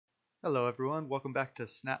Hello everyone, welcome back to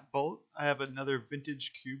Snap Bolt. I have another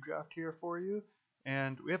vintage cube draft here for you,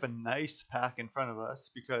 and we have a nice pack in front of us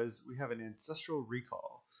because we have an Ancestral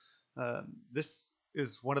Recall. This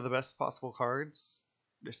is one of the best possible cards.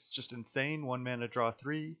 It's just insane, 1 mana draw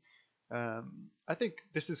 3. I think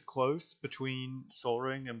this is close between Sol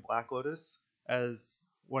Ring and Black Lotus as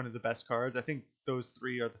one of the best cards. I think those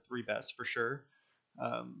three are the three best for sure.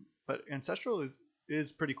 But Ancestral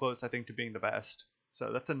is pretty close, I think, to being the best. So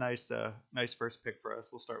that's a nice first pick for us.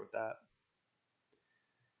 We'll start with that.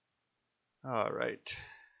 All right,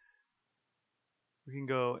 we can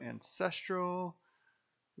go Ancestral.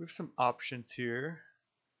 We have some options here.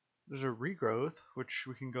 There's a Regrowth, which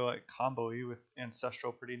we can go like combo with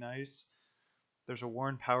Ancestral, pretty nice. There's a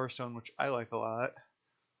Worn Power Stone, which I like a lot.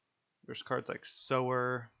 There's cards like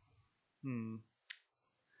Sower.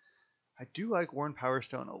 I do like Worn Power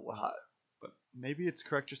Stone a lot, but maybe it's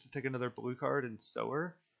correct just to take another blue card and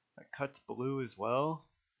Sower. That cuts blue as well.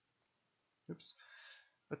 Oops.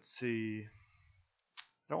 Let's see.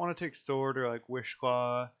 I don't want to take Sword or like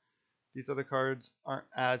Wishclaw. These other cards aren't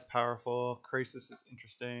as powerful. Krasis is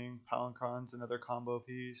interesting. Palinchron's another combo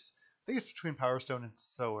piece. I think it's between Power Stone and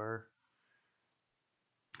Sower.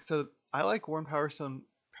 So I like Worn Power Stone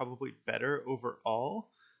probably better overall.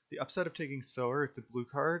 The upside of taking Sower, it's a blue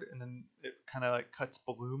card, and then it kind of like cuts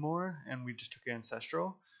blue more, and we just took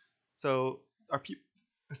Ancestral. So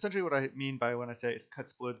essentially what I mean by when I say it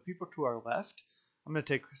cuts blue, the people to our left, I'm going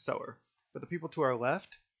to take Sower. But the people to our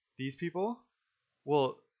left, these people,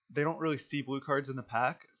 well, they don't really see blue cards in the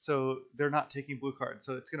pack, so they're not taking blue cards.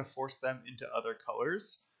 So it's going to force them into other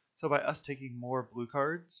colors. So by us taking more blue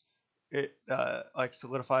cards, it like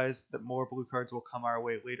solidifies that more blue cards will come our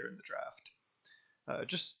way later in the draft.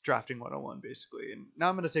 Just drafting 101 basically. And now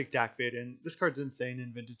I'm going to take Dack Fayden. This card's insane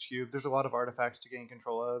in Vintage Cube. There's a lot of artifacts to gain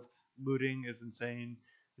control of. Looting is insane.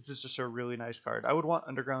 This is just a really nice card. I would want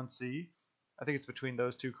Underground Sea. I think it's between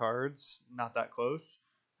those two cards, not that close.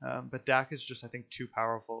 But Dack is just, I think, too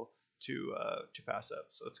powerful to pass up.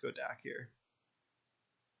 So let's go Dack here.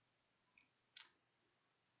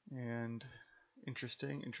 And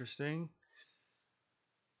interesting.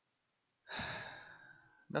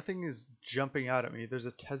 Nothing is jumping out at me. There's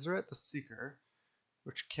a Tezzeret the Seeker,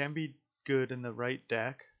 which can be good in the right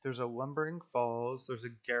deck. There's a Lumbering Falls. There's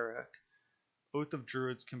a Garruk. Oath of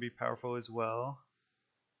Druids can be powerful as well.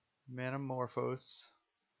 Manamorphose.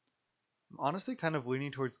 I'm honestly kind of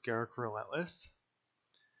leaning towards Garruk Relentless.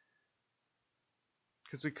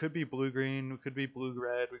 Because we could be blue-green, we could be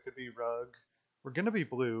blue-red, we could be rug. We're going to be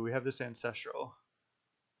blue. We have this Ancestral.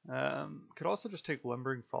 Could also just take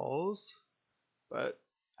Lumbering Falls. But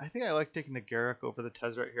I think I like taking the Garruk over the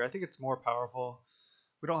Tezzeret here. I think it's more powerful.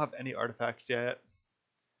 We don't have any artifacts yet.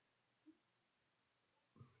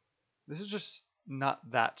 This is just not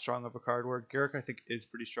that strong of a card, where Garruk I think is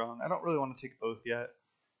pretty strong. I don't really want to take both yet.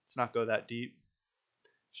 Let's not go that deep.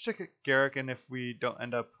 Just check Garruk, and if we don't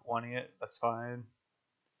end up wanting it, that's fine.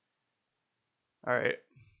 Alright,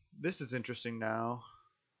 this is interesting now.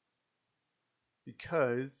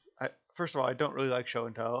 Because, first of all, I don't really like Show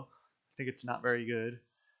and Tell. I think it's not very good.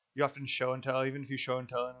 You often Show and Tell, even if you Show and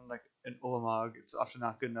Tell in like an Ulamog, it's often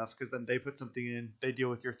not good enough, because then they put something in, they deal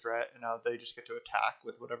with your threat, and now they just get to attack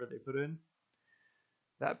with whatever they put in.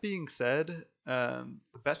 That being said, the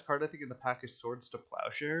best card I think in the pack is Swords to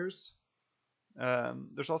Plowshares.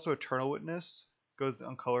 There's also Eternal Witness, goes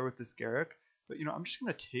on color with this Garruk, but I'm just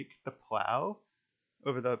going to take the Plow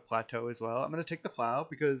over the Plateau as well. I'm going to take the Plow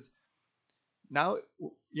because now,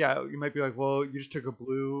 yeah, you might be like, well, you just took a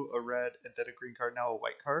blue, a red, and then a green card, now a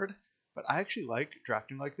white card. But I actually like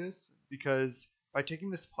drafting like this because by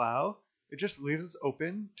taking this Plow, it just leaves us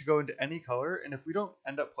open to go into any color, and if we don't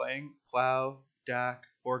end up playing Plow, Dack,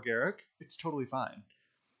 or Garruk, it's totally fine.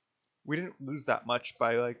 We didn't lose that much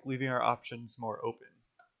by like leaving our options more open.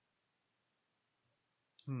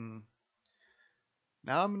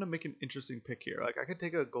 Now I'm gonna make an interesting pick here. Like I could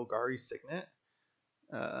take a Golgari Signet,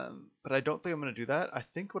 but I don't think I'm gonna do that. I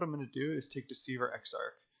think what I'm gonna do is take Deceiver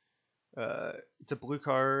Exarch. It's a blue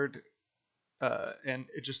card, and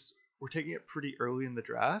we're taking it pretty early in the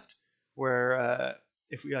draft, where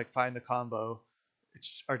if we like find the combo,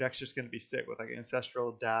 our deck's just gonna be sick with like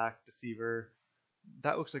Ancestral, Dack, Deceiver.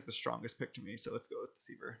 That looks like the strongest pick to me, so let's go with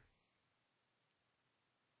Deceiver.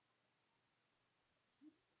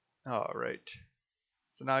 Alright.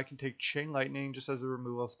 So now I can take Chain Lightning just as a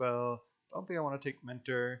removal spell. I don't think I want to take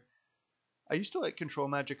Mentor. I used to like Control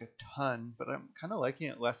Magic a ton, but I'm kind of liking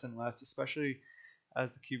it less and less, especially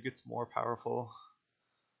as the cube gets more powerful.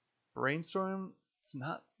 Brainstorm, it's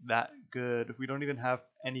not that good. We don't even have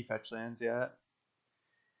any fetch lands yet.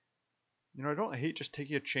 You know, I don't hate just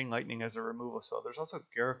taking a Chain Lightning as a removal spell. There's also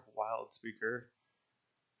Garruk Wildspeaker,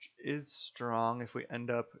 which is strong if we end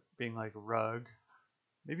up being like Rug.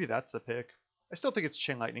 Maybe that's the pick. I still think it's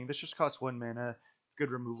Chain Lightning. This just costs 1 mana. Good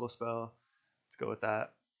removal spell. Let's go with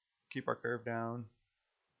that. Keep our curve down.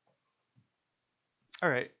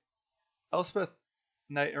 Alright. Elspeth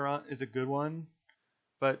Knight Errant is a good one,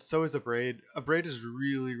 but so is Abrade. Abrade is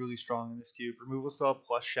really, really strong in this cube. Removal spell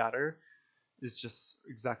plus Shatter is just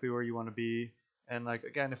exactly where you want to be. And like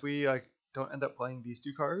again, if we like don't end up playing these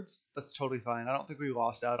 2 cards, that's totally fine. I don't think we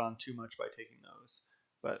lost out on too much by taking those.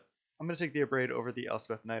 But I'm going to take the Abrade over the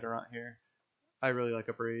Elspeth Knight Errant here. I really like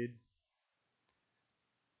Abrade.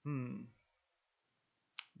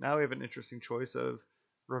 Now we have an interesting choice of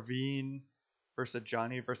Ravine versus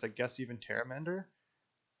Johnny versus I guess even Terramander.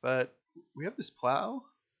 But we have this Plow,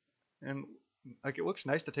 and like it looks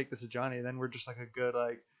nice to take this Ajani, then we're just like a good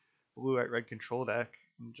like blue white red control deck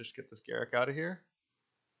and just get this Garruk out of here.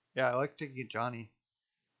 Yeah, I like taking Ajani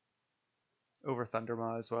over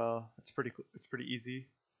Thundermaw as well. It's pretty easy.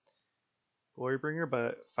 Glorybringer,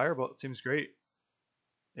 but Firebolt seems great.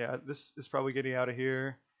 Yeah, this is probably getting out of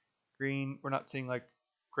here. Green, we're not seeing like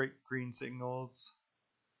great green signals.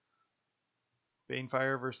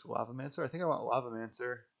 Banefire versus Lavamancer. I think I want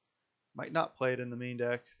Lavamancer. Might not play it in the main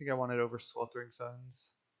deck. I think I want it over Sweltering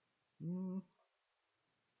Suns.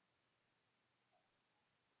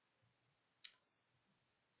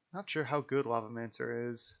 Not sure how good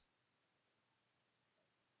Lavamancer is.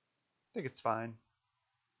 I think it's fine.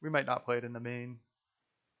 We might not play it in the main.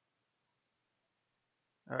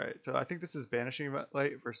 Alright, so I think this is Banishing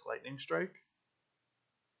Light versus Lightning Strike.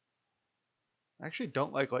 I actually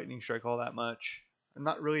don't like Lightning Strike all that much. I'm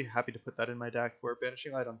not really happy to put that in my deck. Where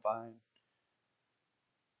Banishing Light, I'm fine.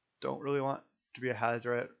 Don't really want to be a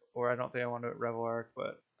Hazoret, or I don't think I want to Revel Arc,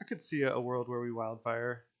 but I could see a world where we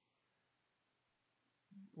Wildfire.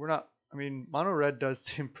 We're not, I mean, Mono Red does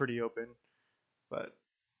seem pretty open, but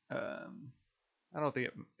I don't think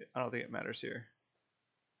it matters here.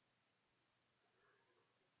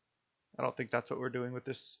 I don't think that's what we're doing with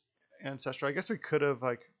this Ancestral. I guess we could have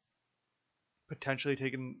like potentially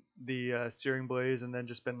taken the Searing Blaze and then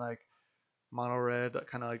just been like Mono Red,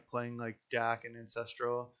 kind of like playing like Dak and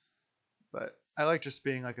Ancestral. But I like just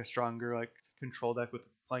being like a stronger like control deck with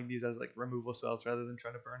playing these as like removal spells rather than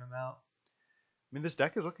trying to burn them out. I mean, this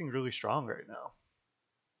deck is looking really strong right now.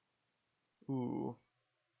 Ooh,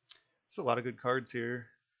 there's a lot of good cards here.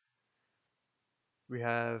 We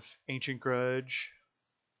have Ancient Grudge.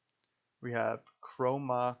 We have Chrome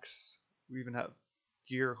Mox. We even have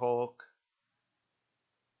Gear Hulk.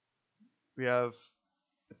 We have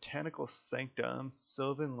Botanical Sanctum,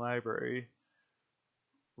 Sylvan Library,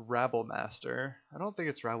 Rabble Master. I don't think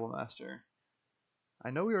it's Rabble Master.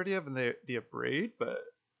 I know we already have the Abrade, but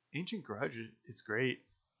Ancient Grudge is great.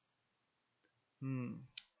 Wonder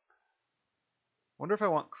if I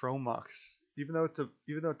want Chrome Mox. Even though it's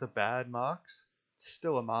a bad Mox, it's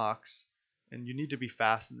still a Mox. And you need to be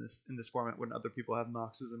fast in this format when other people have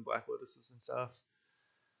Moxes and Black Lotuses and stuff.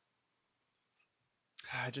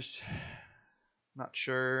 Not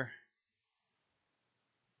sure.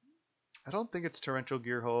 I don't think it's Torrential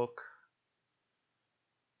Gear Hulk.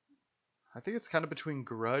 I think it's kind of between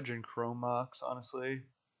Grudge and Chrome Mox, honestly.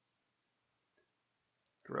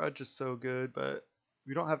 Grudge is so good, but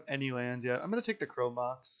we don't have any lands yet. I'm going to take the Chrome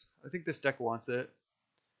Mox. I think this deck wants it.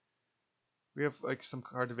 We have like some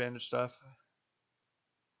card advantage stuff.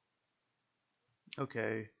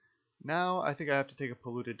 Okay, now I think I have to take a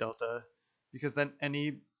Polluted Delta, because then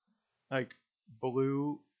any like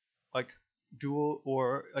blue like duel,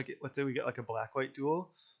 or like let's say we get like a black white duel,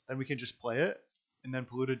 then we can just play it, and then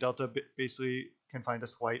Polluted Delta basically can find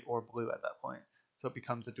us white or blue at that point, so it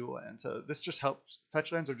becomes a dual land. So this just helps.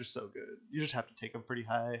 Fetch lands are just so good. You just have to take them pretty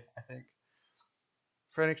high, I think.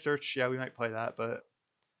 Frantic Search, yeah, we might play that, but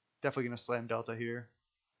definitely gonna slam Delta here.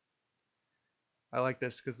 I like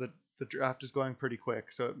this because the draft is going pretty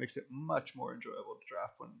quick, so it makes it much more enjoyable to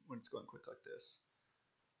draft when it's going quick like this.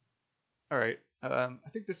 Alright, I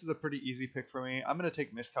think this is a pretty easy pick for me. I'm going to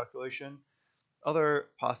take Miscalculation. Other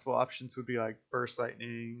possible options would be like Burst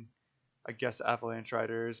Lightning, I guess Avalanche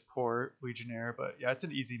Riders, Port, Legionnaire, but yeah, it's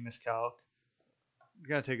an easy miscalc. I'm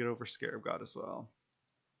going to take it over Scarab God as well.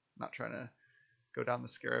 Not trying to go down the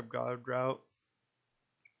Scarab God route.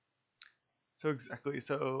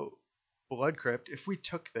 So Blood Crypt, if we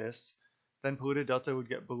took this, then Polluted Delta would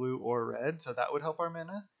get blue or red, so that would help our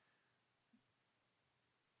mana.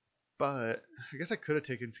 But I guess I could have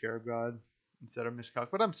taken Scarab God instead of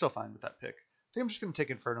Miscalc, but I'm still fine with that pick. I think I'm just going to take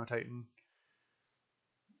Inferno Titan.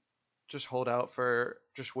 Just hold out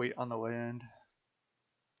just wait on the land.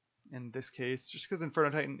 in this case, just because Inferno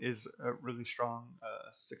Titan is a really strong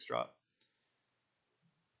 6-drop.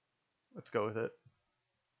 Let's go with it.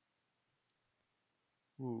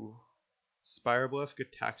 Ooh. Spiroglyph,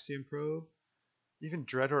 Gataxian Probe. Even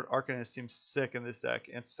Dreadhorde Arcanist seems sick in this deck.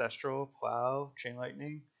 Ancestral, Plow, Chain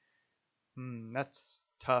Lightning. That's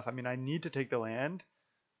tough. I mean, I need to take the land,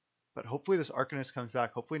 but hopefully this Arcanist comes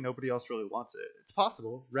back. Hopefully nobody else really wants it. It's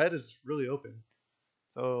possible. Red is really open.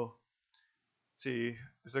 So, let's see.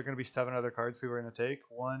 Is there going to be 7 other cards people are going to take?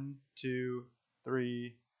 1, 2,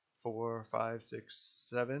 3, 4, 5, 6,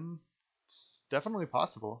 7. It's definitely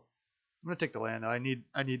possible. I'm going to take the land. I need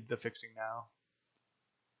the fixing now.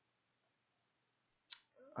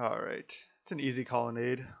 All right. It's an easy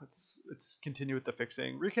colonnade. Let's continue with the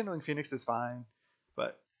fixing. Rekindling Phoenix is fine,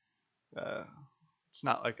 but it's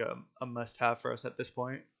not like a must-have for us at this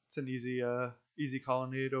point. It's an easy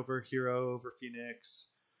colonnade over Hero, over Phoenix.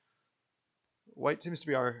 White seems to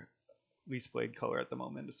be our least played color at the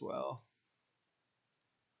moment as well.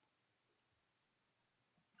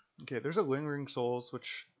 Okay, there's a Lingering Souls,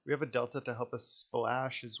 which we have a Delta to help us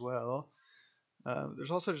splash as well.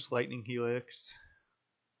 There's also just Lightning Helix.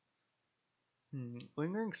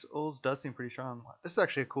 Lingering Souls does seem pretty strong. This is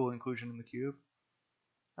actually a cool inclusion in the cube.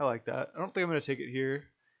 I like that. I don't think I'm going to take it here.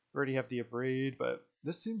 We already have the Abrade, but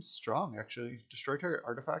this seems strong actually. Destroy target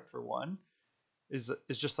artifact for 1 is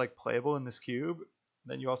just like playable in this cube.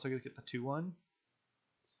 Then you also get the 2/1.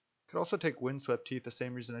 Could also take Windswept Teeth, the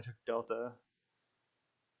same reason I took Delta.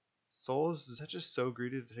 Souls, is that just so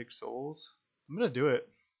greedy to take Souls? I'm going to do it,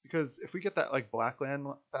 because if we get that like black land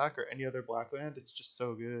back or any other black land, it's just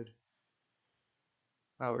so good.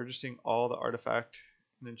 Wow, we're just seeing all the artifact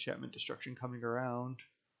and enchantment destruction coming around.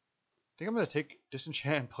 I think I'm going to take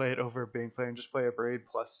Disenchant and play it over Baneslayer and just play Abrade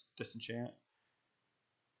plus Disenchant.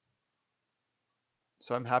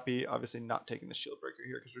 So I'm happy, obviously, not taking the Shield Breaker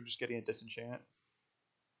here because we're just getting a Disenchant.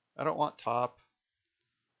 I don't want Top.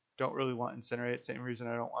 Don't really want Incinerate. Same reason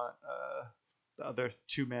I don't want the other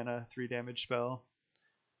 2 mana, 3 damage spell.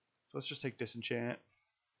 So let's just take Disenchant.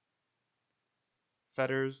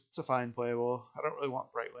 Fetters, it's a fine playable. I don't really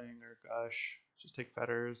want Brightwing or Gush. Just take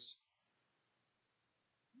Fetters.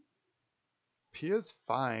 Pia's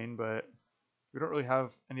fine, but we don't really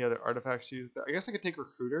have any other artifacts used. I guess I could take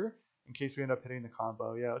Recruiter in case we end up hitting the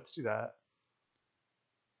combo. Yeah, let's do that.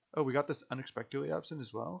 Oh, we got this Unexpectedly Absent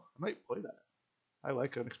as well. I might play that. I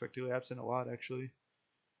like Unexpectedly Absent a lot, actually.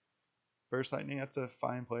 Burst Lightning, that's a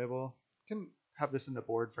fine playable. Can have this in the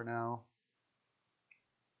board for now.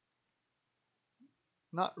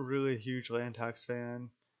 Not really a huge land tax fan.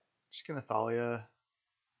 Just gonna Thalia.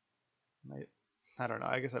 I don't know.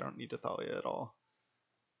 I guess I don't need to Thalia at all.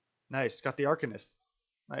 Nice, got the Arcanist.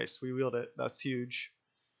 Nice, we wield it. That's huge.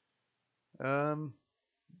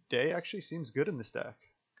 Day actually seems good in this deck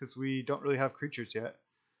because we don't really have creatures yet.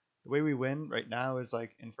 The way we win right now is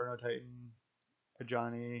like Inferno Titan,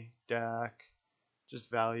 Ajani, Dak,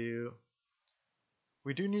 just value.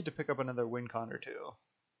 We do need to pick up another win con or 2.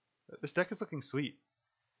 This deck is looking sweet.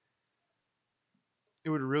 It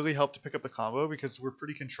would really help to pick up the combo because we're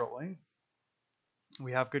pretty controlling.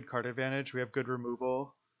 We have good card advantage. We have good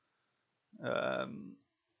removal.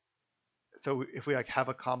 So if we like have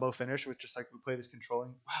a combo finish with just like we play this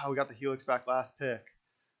controlling. Wow, we got the Helix back last pick.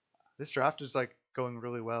 This draft is like going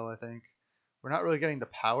really well, I think. We're not really getting the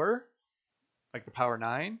power, like the power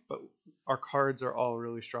 9, but our cards are all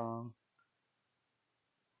really strong.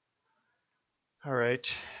 All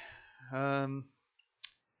right.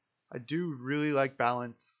 I do really like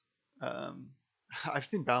Balance. I've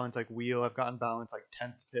seen Balance like Wheel. I've gotten Balance like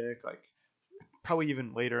 10th pick, like probably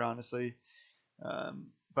even later, honestly.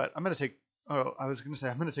 But I'm gonna take. Oh, I was gonna say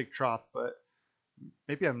I'm gonna take Trop, but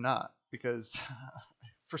maybe I'm not because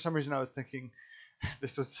for some reason I was thinking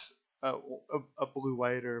this was a blue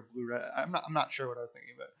white or blue red. I'm not sure what I was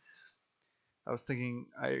thinking, but I was thinking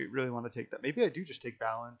I really want to take that. Maybe I do just take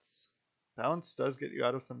Balance. Balance does get you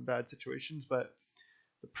out of some bad situations, but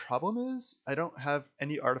the problem is I don't have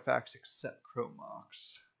any artifacts except Chrome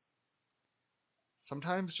Mox.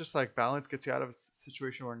 Sometimes just like Balance gets you out of a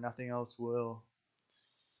situation where nothing else will.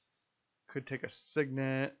 Could take a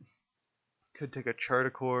Signet. Could take a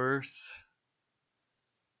Charticourse.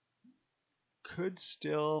 Could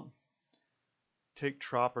still take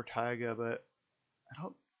Trop or Taiga, but I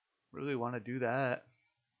don't really want to do that.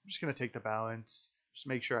 I'm just going to take the Balance. Just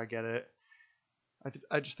make sure I get it.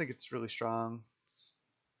 I just think it's really strong. It's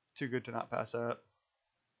too good to not pass up.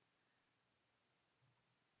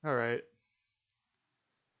 Alright.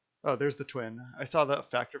 Oh, there's the Twin. I saw the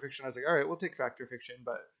Factor Fiction. I was like, alright, we'll take Factor Fiction,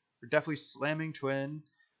 but we're definitely slamming Twin.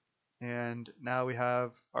 And now we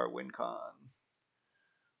have our win con.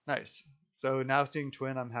 Nice. So now seeing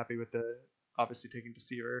Twin, I'm happy with the obviously taking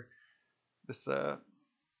Deceiver. This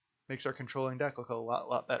makes our controlling deck look a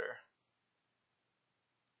lot better.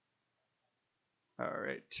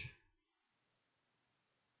 Alright.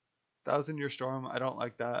 1,000 Year Storm, I don't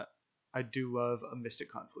like that. I do love a Mystic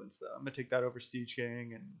Confluence though. I'm going to take that over Siege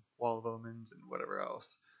King and Wall of Omens and whatever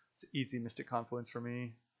else. It's an easy Mystic Confluence for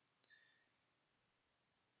me.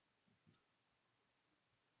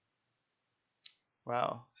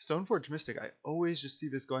 Wow. Stoneforge Mystic, I always just see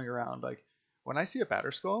this going around. Like, when I see a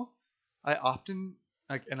Batterskull, I often,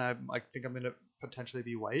 like, and I'm like, think I'm going to potentially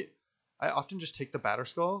be white. I often just take the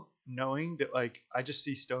Batterskull knowing that, like, I just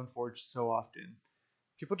see Stoneforge so often.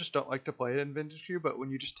 People just don't like to play it in Vintage Cube, but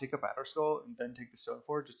when you just take a Batterskull and then take the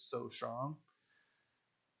Stoneforge, it's so strong.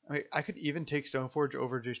 I could even take Stoneforge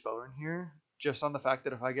over Jace Beleren here, just on the fact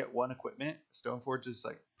that if I get one equipment, Stoneforge is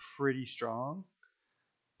like pretty strong.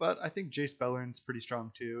 But I think Jace Beleren's pretty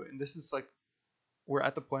strong too, and this is like we're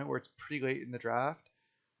at the point where it's pretty late in the draft,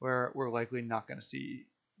 where we're likely not going to see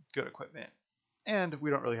good equipment, and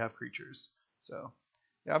we don't really have creatures. So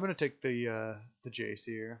yeah, I'm gonna take the Jace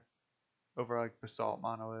here over like Basalt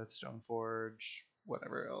Monolith, Stoneforge,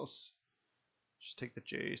 whatever else. Just take the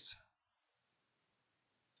Jace.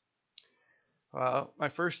 My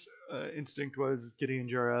first instinct was Gideon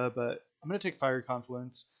Jura, but I'm going to take Fiery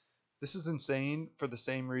Confluence. This is insane for the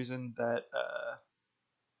same reason that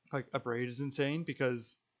like Abrade is insane,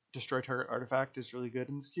 because Destroy Target Artifact is really good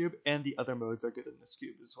in this cube, and the other modes are good in this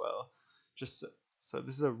cube as well. Just so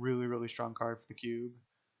this is a really strong card for the cube.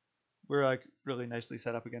 We're like really nicely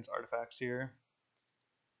set up against artifacts here.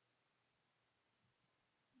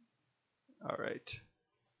 All right.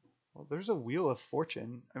 Well, there's a Wheel of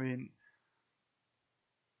Fortune. I mean,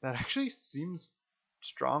 that actually seems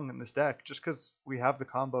strong in this deck, just because we have the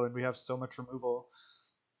combo and we have so much removal.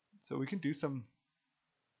 So we can do some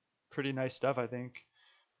pretty nice stuff, I think.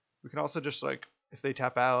 We can also just, like, if they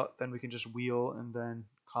tap out, then we can just wheel and then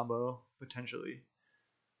combo, potentially.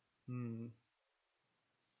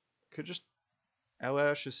 Could just...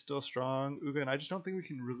 Elash is still strong. Ugin, I just don't think we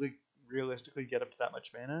can really realistically get up to that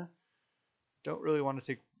much mana. Don't really want to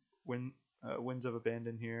take Winds of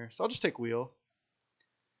Abandon here, so I'll just take Wheel.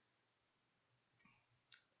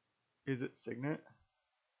 Is it Signet?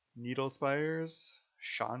 Needle Spires?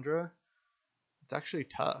 Chandra? It's actually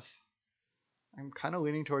tough. I'm kind of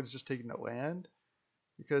leaning towards just taking the land,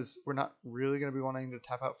 because we're not really going to be wanting to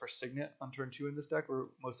tap out for Signet on turn 2 in this deck. We're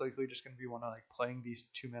most likely just going to be like playing these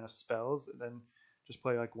 2-mana spells and then just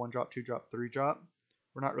play like 1-drop, 2-drop, 3-drop.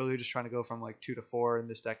 We're not really just trying to go from like 2 to 4 in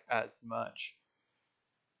this deck as much.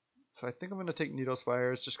 So I think I'm going to take Needle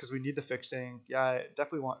Spires just because we need the fixing. Yeah, I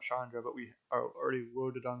definitely want Chandra, but we are already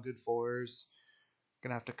loaded on good 4s.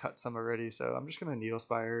 Gonna have to cut some already, so I'm just going to Needle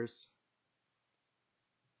Spires.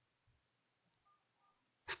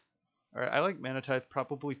 Alright, I like Mana Tithe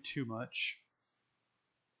probably too much.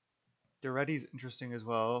 Daretti's interesting as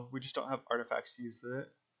well. We just don't have artifacts to use with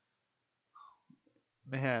it.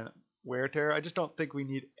 Man, Wear Tear, I just don't think we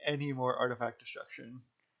need any more artifact destruction.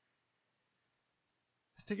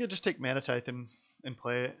 I think I'd just take Mana Tithe and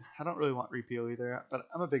play it. I don't really want Repeal either, but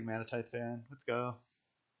I'm a big Mana Tithe fan. Let's go.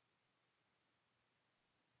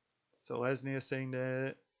 So Lesnia saying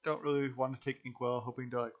that don't really want to take Inkwell, hoping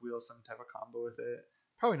to like wheel some type of combo with it.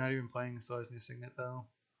 Probably not even playing Selesnya Signet though.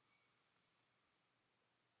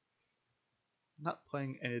 Not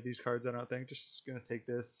playing any of these cards, I don't think. Just gonna take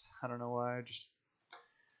this. I don't know why. Just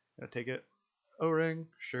gonna take it. O-Ring,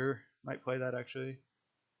 sure. Might play that actually.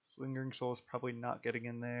 Lingering Soul is probably not getting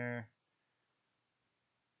in there.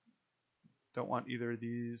 Don't want either of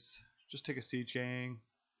these. Just take a Siege King.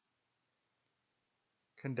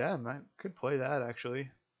 Condemn, I could play that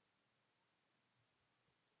actually.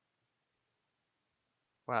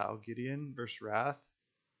 Wow, Gideon versus Wrath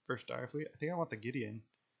versus Direfleet. I think I want the Gideon.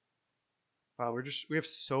 Wow, we have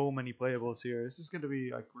so many playables here. This is gonna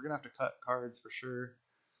be like we're gonna have to cut cards for sure.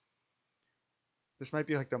 This might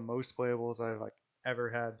be like the most playables I've like ever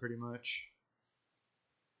had, pretty much.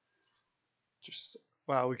 Just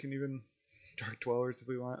wow, we can even Dark Dwellers if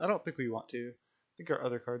we want. I don't think we want to. I think our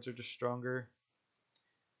other cards are just stronger.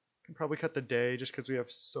 Can probably cut the Day just because we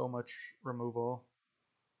have so much removal.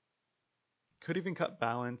 Could even cut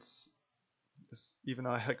Balance, even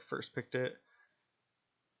though I like first picked it.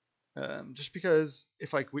 Just because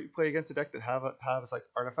if like we play against a deck that has like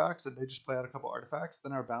artifacts and they just play out a couple artifacts,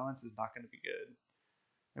 then our balance is not going to be good,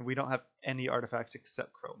 and we don't have any artifacts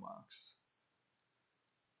except Chrome Mox.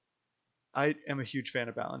 I am a huge fan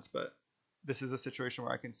of balance, but this is a situation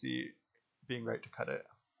where I can see being right to cut it.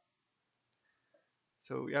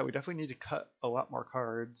 So yeah, we definitely need to cut a lot more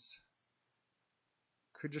cards.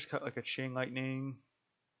 Could just cut like a Chain Lightning.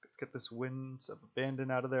 Let's get this Winds of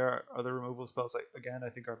Abandon out of there. Our other removal spells, like again, I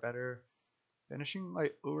think are better. Banishing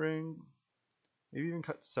Light O-Ring. Maybe even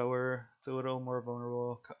cut Sower. It's a little more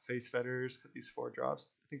vulnerable. Cut Face Fetters. Cut these 4 drops.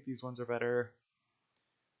 I think these ones are better.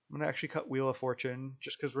 I'm gonna actually cut Wheel of Fortune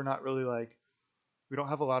just because we're not really like, we don't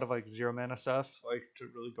have a lot of like 0 mana stuff like to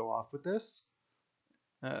really go off with this.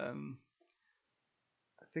 I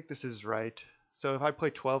think this is right. So if I play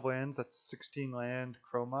 12 lands, that's 16 land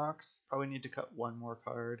Chromox. Probably need to cut 1 more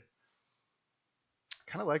card. I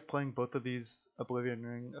kind of like playing both of these Oblivion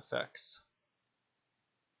Ring effects.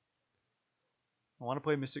 I want to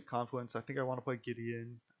play Mystic Confluence. I think I want to play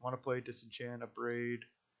Gideon. I want to play Disenchant, Abrade.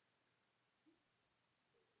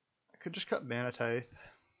 I could just cut Mana Tithe.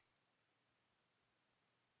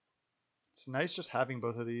 It's nice just having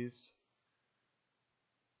both of these.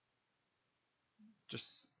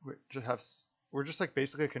 We're just like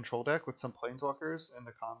basically a control deck with some planeswalkers and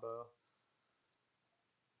the combo.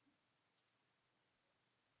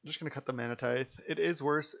 I'm just gonna cut the Mana Tithe. It is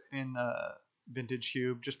worse in Vintage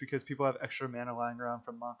Cube just because people have extra mana lying around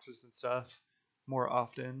from Moxes and stuff more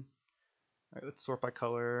often. Alright, let's sort by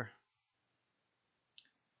color.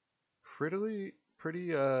 Pretty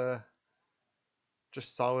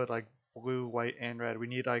just solid like blue, white, and red. We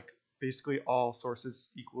need like basically all sources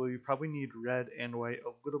equally. You probably need red and white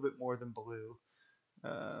a little bit more than blue.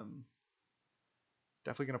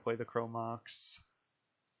 Definitely gonna play the Chromox.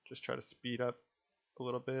 Just try to speed up a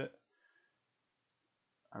little bit.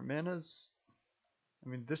 Our mana's, I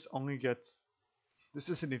mean, this only gets, this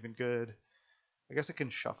isn't even good. I guess it can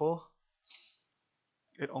shuffle.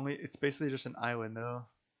 It's basically just an island though.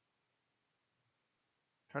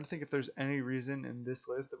 Trying to think if there's any reason in this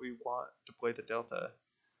list that we want to play the Delta.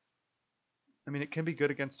 I mean, it can be good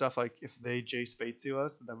against stuff like if they Jace Fatesseal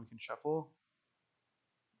us, and then we can shuffle.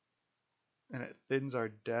 And it thins our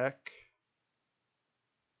deck.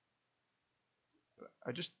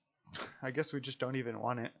 I guess we just don't even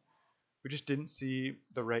want it. We just didn't see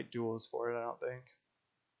the right duels for it, I don't think.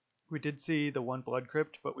 We did see the 1 Blood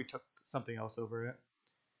Crypt, but we took something else over it.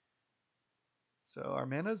 So our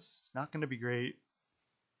mana's not going to be great.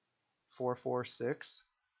 4, 4, 6.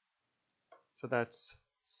 So that's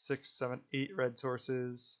 6, 7, 8 red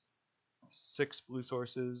sources, 6 blue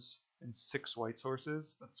sources, and 6 white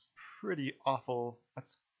sources. That's pretty awful.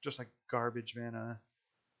 That's just like garbage mana.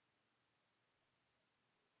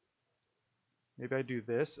 Maybe I do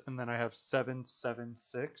this, and then I have 7, 7,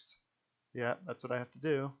 6. Yeah, that's what I have to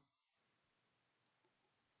do.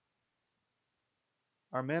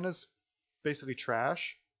 Our mana's basically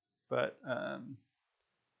trash, but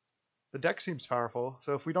the deck seems powerful.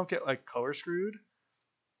 So if we don't get like color screwed,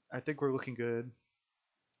 I think we're looking good.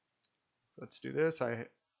 So let's do this. I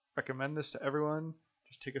recommend this to everyone.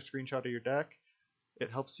 Just take a screenshot of your deck.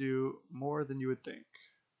 It helps you more than you would think.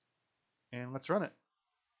 And let's run it.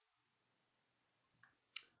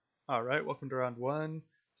 Alright, welcome to round 1.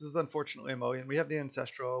 This is unfortunately a mulligan. We have the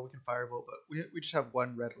Ancestral, we can Firebolt, but we just have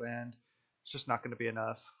 1 red land. It's just not going to be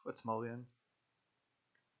enough. Let's mulligan.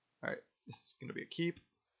 Alright, this is going to be a keep.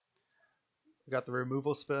 We got the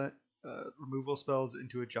removal spells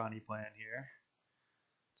into a Johnny plan here.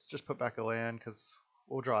 Let's just put back a land because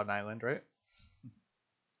we'll draw an island, right?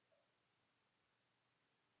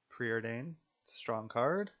 Preordain. It's a strong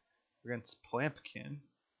card. Against Plampkin.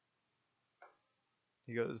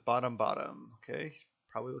 He goes bottom, bottom. Okay,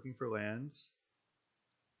 probably looking for lands.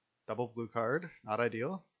 Double blue card, not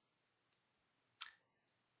ideal.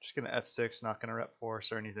 Just gonna F6, not gonna rep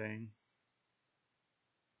force or anything.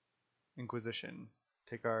 Inquisition.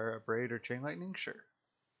 Take our Braid or Chain Lightning? Sure.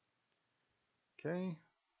 Okay.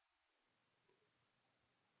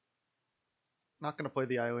 Not gonna play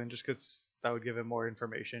the island just because that would give him more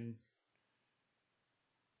information.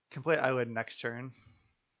 Can play island next turn.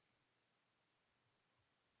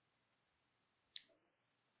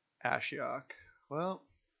 Ashiok. Well,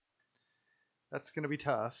 that's gonna be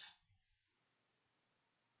tough.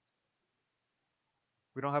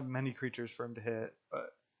 We don't have many creatures for him to hit,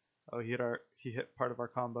 but oh, he hit part of our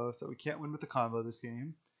combo, so we can't win with the combo this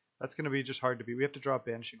game. That's gonna be just hard to beat. We have to draw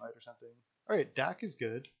Banishing Light or something. Alright, Dak is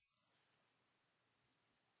good.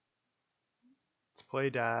 Let's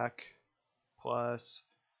play Dak plus.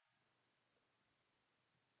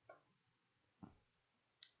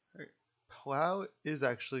 Plow is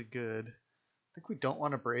actually good. I think we don't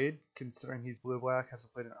want to Braid, considering he's blue-black,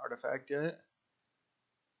 hasn't played an artifact yet.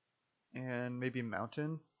 And maybe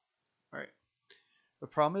Mountain. Alright. The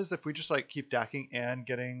problem is if we just like keep Dacking and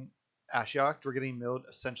getting Ashiok, we're getting milled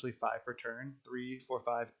essentially 5 per turn. 3, 4,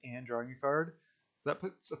 5, and drawing a card. So that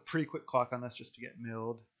puts a pretty quick clock on us just to get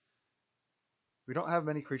milled. We don't have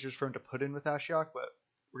many creatures for him to put in with Ashiok, but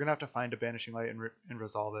we're going to have to find a Banishing Light and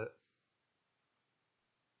resolve it.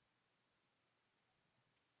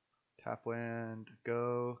 Tap land,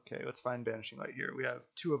 go. Okay, let's find Banishing Light here. We have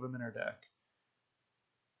 2 of them in our deck.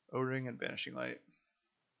 O-Ring and Banishing Light.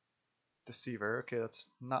 Deceiver. Okay, that's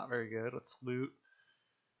not very good. Let's loot.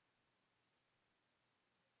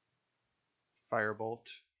 Firebolt.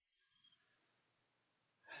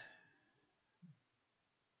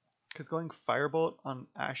 Because going Firebolt on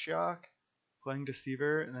Ashiok, playing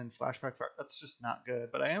Deceiver, and then Flashback Fire, that's just not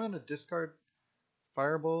good. But I am going to discard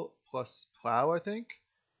Firebolt plus Plow, I think.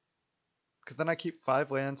 Because then I keep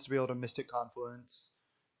 5 lands to be able to Mystic Confluence.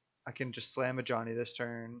 I can just slam a Johnny this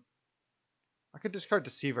turn. I could discard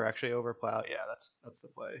Deceiver actually over Plow. Yeah, that's the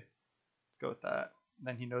play. Let's go with that. And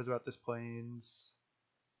then he knows about this Plains.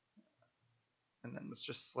 And then let's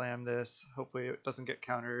just slam this. Hopefully it doesn't get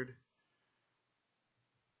countered.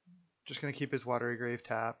 Just going to keep his Watery Grave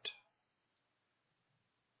tapped.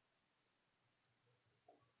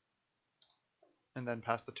 And then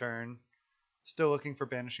pass the turn. Still looking for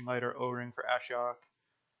Banishing Light or O-Ring for Ashiok.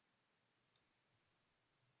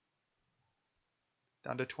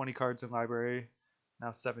 Down to 20 cards in library.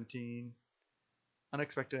 Now 17.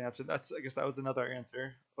 Unexpectedly absent. I guess that was another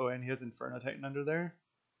answer. Oh, and he has Inferno Titan under there.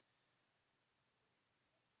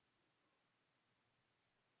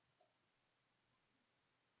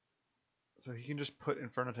 So he can just put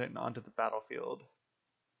Inferno Titan onto the battlefield.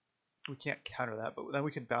 We can't counter that, but then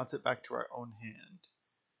we can bounce it back to our own hand.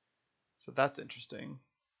 So that's interesting.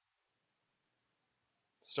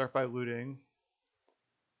 Start by looting.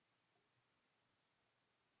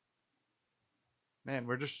 Man,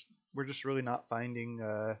 we're just really not finding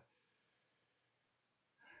the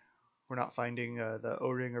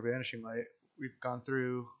O-Ring or Banishing Light. We've gone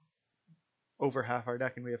through over half our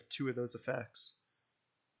deck and we have 2 of those effects.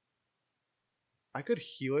 I could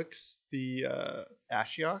Helix the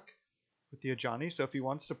Ashiok with the Ajani, so if he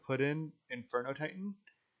wants to put in Inferno Titan,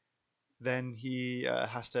 then he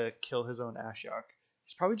has to kill his own Ashiok.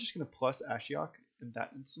 He's probably just going to plus Ashiok in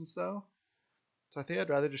that instance though. So I think I'd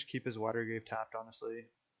rather just keep his Watery Grave tapped, honestly.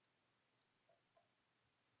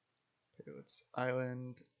 Okay, let's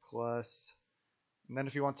Island plus... And then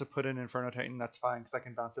if he wants to put in Inferno Titan, that's fine, because I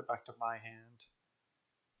can bounce it back to my hand.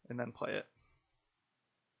 And then play it.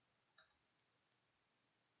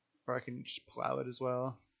 Or I can just plow it as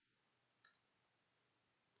well.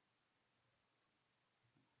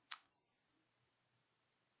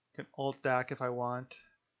 I can ult Dak if I want.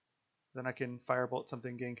 Then I can Firebolt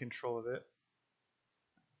something, gain control of it.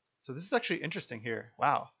 So this is actually interesting here.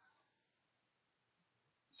 Wow.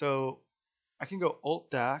 So I can go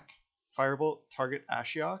ult Dak, Firebolt, target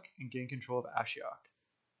Ashiok, and gain control of Ashiok.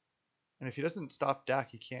 And if he doesn't stop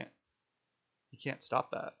Dak, he can't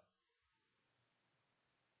stop that.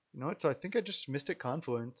 You know what? So I think I just Mystic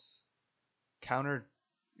Confluence, counter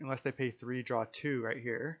unless they pay 3, draw 2 right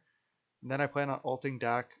here. And then I plan on ulting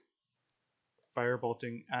Dak,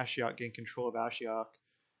 Firebolting Ashiok, gain control of Ashiok,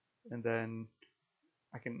 and then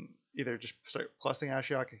I can either just start plussing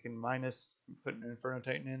Ashiok, I can minus, put an Inferno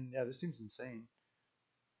Titan in. Yeah, this seems insane.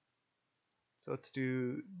 So let's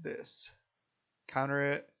do this.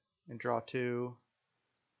 Counter it and draw 2.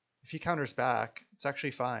 If he counters back, it's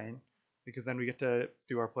actually fine, because then we get to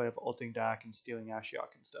do our play of ulting Dak and stealing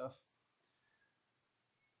Ashiok and stuff.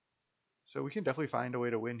 So we can definitely find a way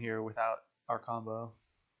to win here without our combo.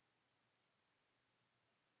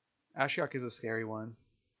 Ashiok is a scary one.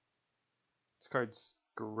 This card's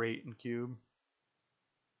great in Cube.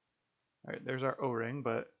 Alright, there's our O-Ring,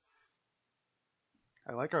 but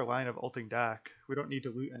I like our line of ulting Dak. We don't need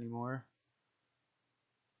to loot anymore.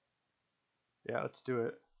 Yeah, let's do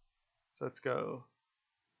it. So let's go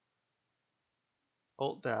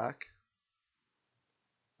ult Dak.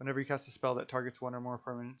 Whenever you cast a spell that targets 1 or more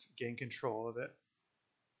permanents, gain control of it.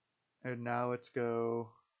 And now let's go...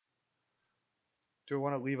 Do I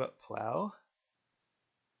want to leave up Plow?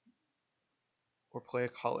 Or play a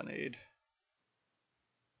Colonnade?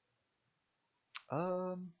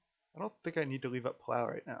 I don't think I need to leave up Plow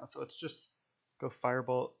right now, so let's just go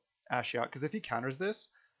Firebolt Ashiok, because if he counters this,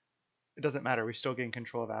 it doesn't matter, we still gain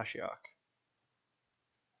control of Ashiok.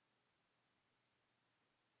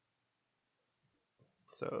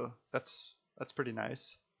 So that's pretty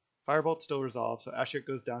nice. Firebolt still resolved, so Ashiok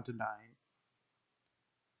goes down to 9.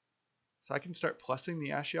 So I can start plussing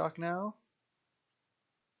the Ashiok now,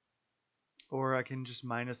 or I can just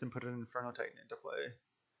minus and put an Inferno Titan into play.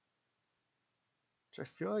 Which I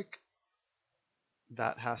feel like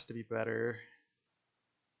that has to be better.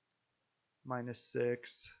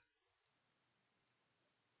 -6.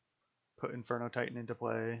 Put Inferno Titan into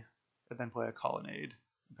play. and then play a Colonnade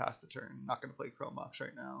and pass the turn. Not going to play Chrome Mox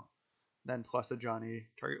right now. Then plus a Johnny,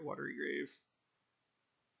 target Watery Grave.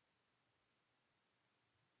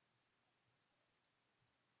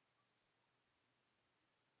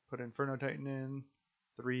 Put Inferno Titan in,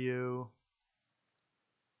 3U.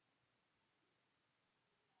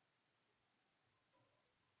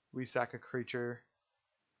 We sack a creature.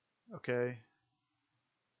 Okay.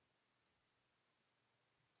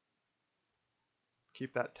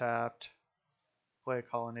 Keep that tapped. Play a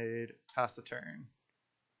Colonnade, pass the turn.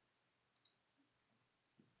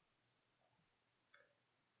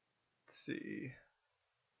 Let's see.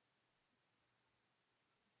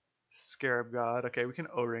 Scarab God. Okay, we can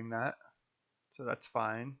O-ring that. So that's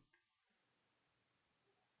fine.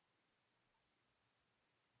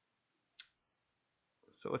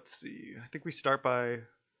 So let's see. I think we start by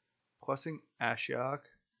plussing Ashiok,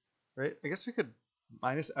 right? I guess we could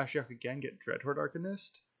minus Ashiok again, get Dreadhorde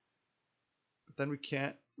Arcanist. But then we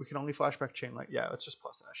can't. We can only flashback Chainlight. Yeah, let's just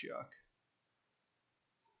plus Ashiok.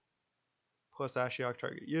 Plus Ashiok,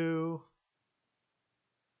 target you.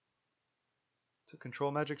 So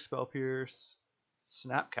control magic, spell pierce,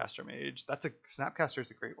 Snapcaster Mage. Snapcaster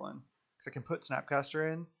is a great one because I can put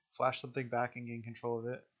Snapcaster in, flash something back, and gain control of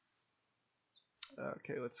it.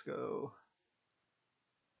 Okay, let's go.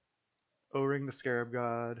 O-ring the Scarab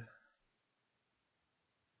God.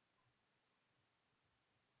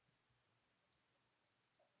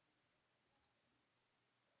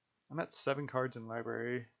 I'm at 7 cards in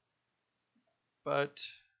library, but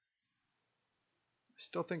I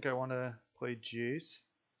still think I want to play Jace.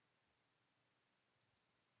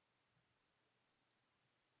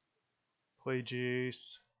 Play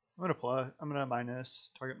Jace. I'm gonna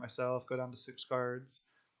minus, target myself, go down to 6 cards.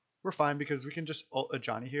 We're fine because we can just ult a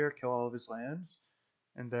Johnny here, kill all of his lands,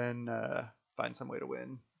 and then find some way to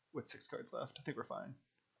win with 6 cards left. I think we're fine.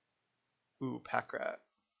 Ooh, Pack Rat.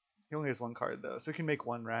 He only has 1 card though, so he can make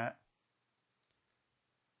 1 rat.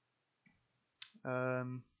 I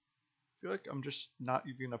feel like I'm just not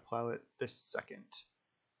even gonna plow it this second.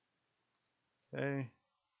 Okay.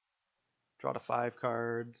 Draw to 5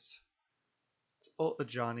 cards. Let's ult a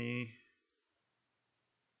Johnny.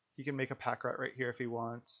 He can make a Pack Rat right here if he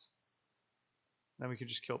wants. Then we can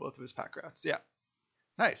just kill both of his Pack Rats. Yeah.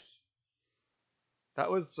 Nice. That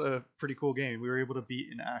was a pretty cool game. We were able to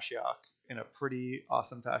beat an Ashiok in a pretty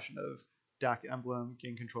awesome fashion of Dak Emblem,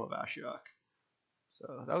 gain control of Ashiok.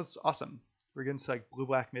 So that was awesome. We're against like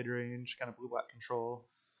blue-black mid-range, kind of blue-black control.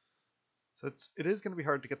 So it is going to be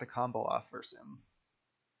hard to get the combo off versus him.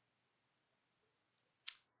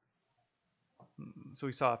 So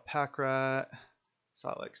we saw Pack Rat,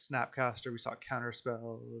 saw like Snapcaster, we saw counter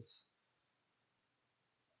spells.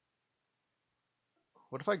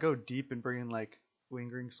 What if I go deep and bring in like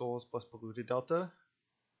Lingering Souls plus Polluted Delta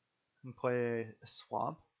and play a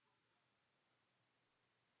Swamp?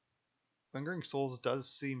 Lingering Souls does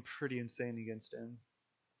seem pretty insane against him.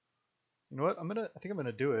 You know what? I think I'm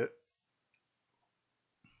gonna do it.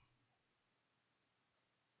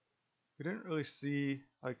 We didn't really see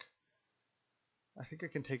like. I think I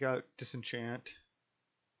can take out Disenchant.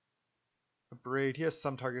 A Braid. He has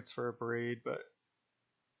some targets for a Braid, but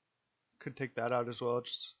could take that out as well.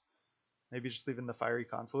 Maybe just leaving the Fiery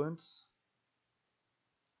Confluence.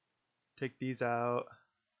 Take these out,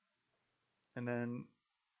 and then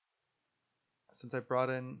since I brought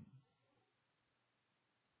in,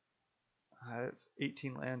 I have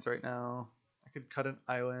 18 lands right now. I could cut an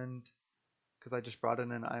island because I just brought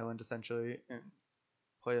in an island essentially and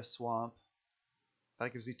play a swamp.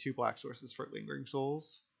 That gives you 2 black sources for Lingering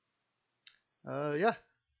Souls. Yeah,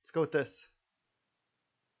 let's go with this.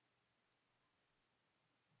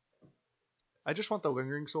 I just want the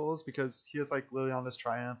Lingering Souls because he has like Liliana's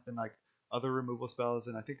Triumph and like other removal spells,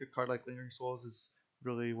 and I think a card like Lingering Souls is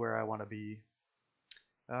really where I want to be.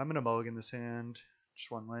 I'm gonna mulligan this hand, just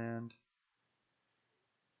 1 land.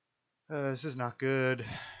 This is not good.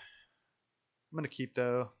 I'm gonna keep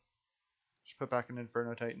though. Just put back an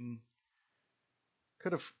Inferno Titan.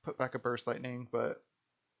 Could have put back a Burst Lightning, but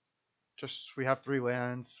just we have 3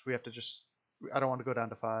 lands. We have to just. I don't want to go down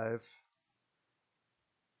to 5.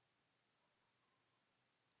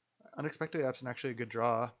 Unexpectedly Absent actually a good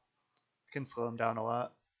draw. I can slow him down a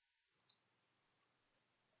lot.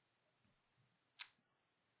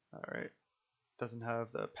 Alright. Doesn't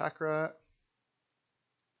have the Pack Rat.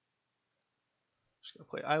 Just gonna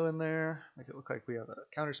play Island there. Make it look like we have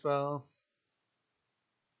a counterspell.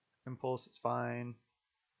 Impulse, it's fine.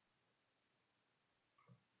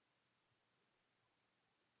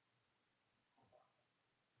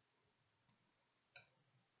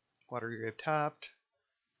 Watery Grave tapped.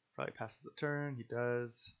 Probably passes a turn. He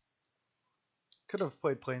does. Could have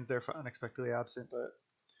played Plains there for Unexpectedly Absent, but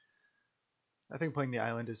I think playing the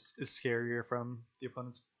island is scarier from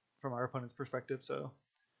our opponent's perspective, so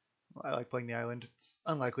I like playing the island. It's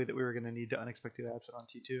unlikely that we were going to need to Unexpectedly Absent on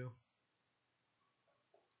T2.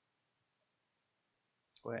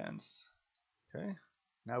 Lands. Okay.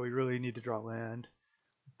 Now we really need to draw land,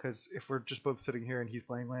 because if we're just both sitting here and he's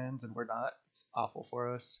playing lands and we're not, it's awful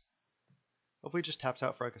for us. Hopefully he just taps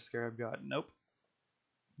out for like a Scarab God. Nope.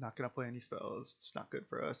 Not going to play any spells. It's not good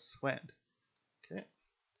for us. Land. Okay.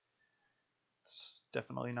 It's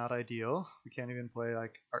definitely not ideal. We can't even play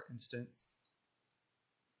like our instant.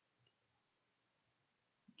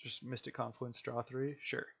 Just Mystic Confluence, draw 3?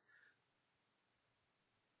 Sure.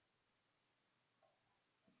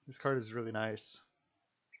 This card is really nice.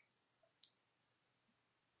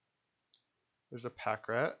 There's a Pack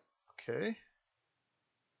Rat. Okay.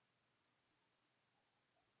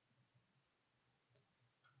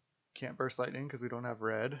 Can't Burst Lightning because we don't have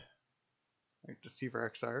red. Like Deceiver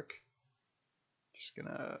Exarch. Just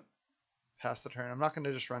gonna pass the turn. I'm not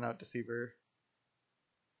gonna just run out Deceiver.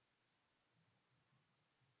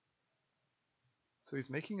 So he's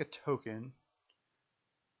making a token.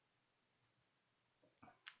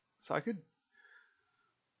 So I could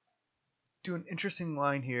do an interesting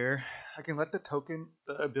line here. I can let the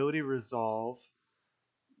ability resolve,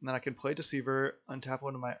 and then I can play Deceiver, untap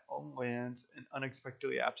one of my own lands, and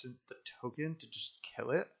Unexpectedly Absent the token to just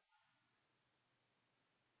kill it.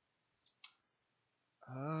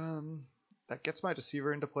 That gets my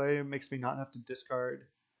Deceiver into play, makes me not have to discard.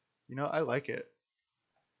 You know, I like it.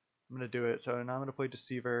 I'm going to do it. So now I'm going to play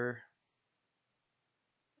Deceiver,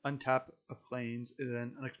 untap a Plains, and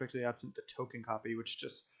then Unexpectedly Absent the token copy, which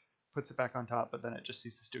just puts it back on top, but then it just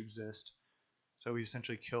ceases to exist. So we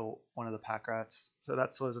essentially kill one of the Pack Rats. So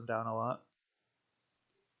that slows him down a lot.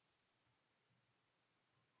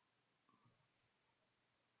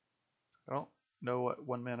 I don't know what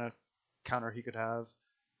 1 mana counter he could have.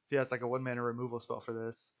 If he has like a 1 mana removal spell for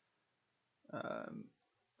this,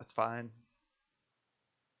 that's fine.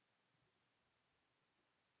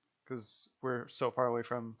 Because we're so far away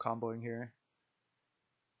from comboing here.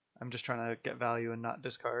 I'm just trying to get value and not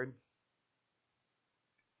discard.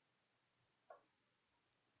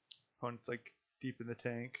 Opponent's like deep in the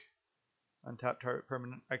tank. Untap target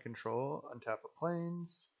permanent I control. Untap a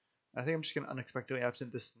Plains. I think I'm just going to Unexpectedly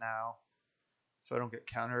Absent this now, so I don't get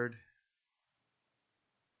countered.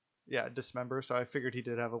 Yeah, Dismember, so I figured he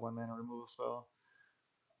did have a 1 mana removal spell,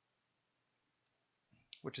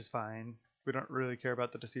 which is fine. We don't really care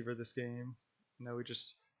about the Deceiver this game. No, we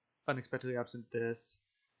just Unexpectedly Absent this,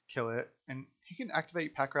 kill it, and he can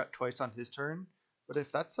activate Pack Rat twice on his turn, but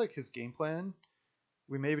if that's like his game plan,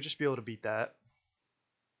 we may just be able to beat that.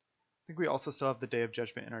 I think we also still have the Day of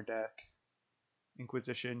Judgment in our deck.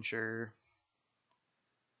 Inquisition, sure.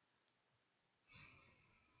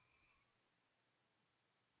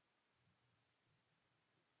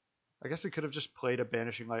 I guess we could have just played a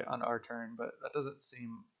Banishing Light on our turn, but that doesn't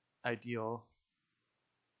seem ideal.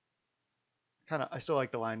 I still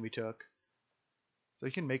like the line we took. So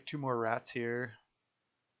he can make 2 more rats here.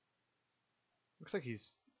 Looks like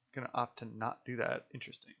he's going to opt to not do that.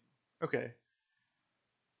 Interesting. Okay.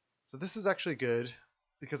 So this is actually good,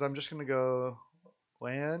 because I'm just going to go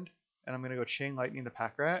land, and I'm going to go Chain Lightning the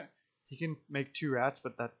Pack Rat. He can make 2 rats,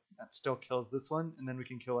 but that still kills this one, and then we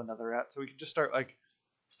can kill another rat. So we can just start like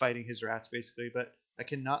fighting his rats basically, but I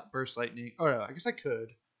cannot Burst Lightning. Oh no, I guess I could.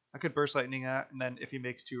 I could Burst Lightning at, and then if he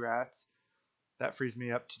makes 2 rats, that frees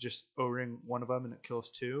me up to just O-ring one of them and it kills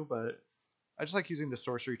 2, but I just like using the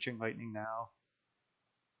Sorcery Chain Lightning now.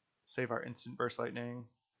 Save our instant Burst Lightning.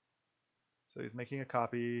 So he's making a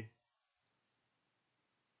copy.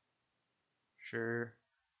 Sure.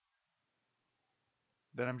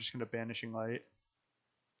 Then I'm just going to Banishing Light.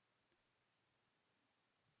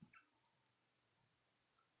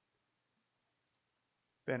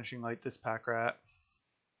 Banishing Light this Pack Rat.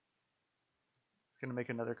 He's going to make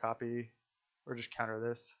another copy, or just counter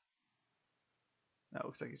this. No, it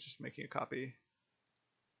looks like he's just making a copy.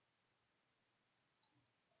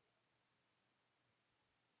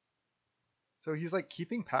 So he's like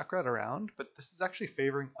keeping Pack Rat around, but this is actually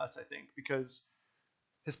favoring us, I think, because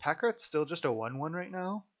his Pack Rat's still just a 1/1 right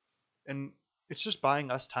now, and it's just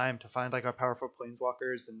buying us time to find like our powerful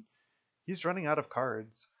Planeswalkers, and he's running out of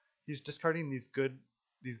cards. He's discarding these good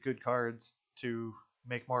cards to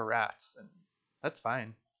make more rats, and that's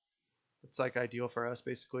fine. It's like ideal for us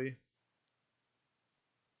basically.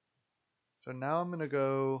 So now I'm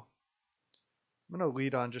gonna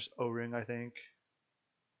lead on just O-ring, I think.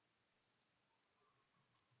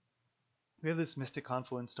 We have this Mystic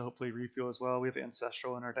Confluence to hopefully refuel as well. We have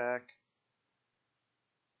Ancestral in our deck.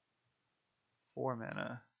 4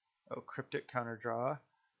 mana. Oh, Cryptic counter draw.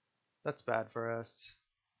 That's bad for us.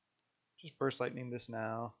 Just Burst Lightning this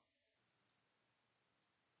now.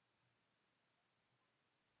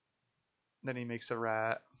 Then he makes a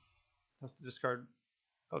rat. Has to discard.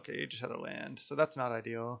 Okay, he just had a land, so that's not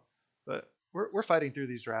ideal. But we're fighting through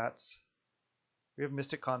these rats. We have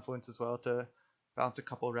Mystic Confluence as well to bounce a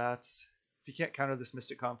couple rats. If you can't counter this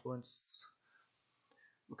Mystic Confluence, it's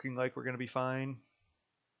looking like we're gonna be fine.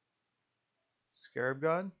 Scarab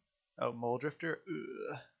God. Oh, Mole Drifter.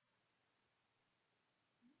 Ugh.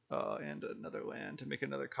 Oh, and another land to make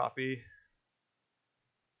another copy.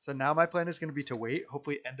 So now my plan is going to be to wait.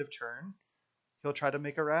 Hopefully, end of turn, he'll try to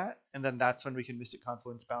make a rat, and then that's when we can Mystic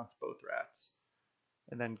Confluence bounce both rats,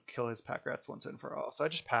 and then kill his pack rats once and for all. So I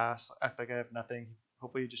just pass, act like I have nothing.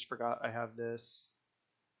 Hopefully, he just forgot I have this.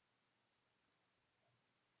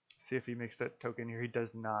 See if he makes that token here. He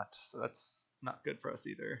does not, so that's not good for us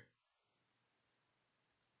either.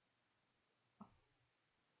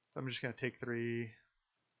 So I'm just going to take 3.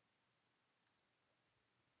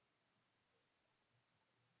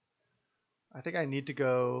 I think I need to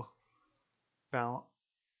go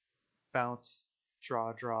bounce,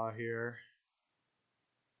 draw here.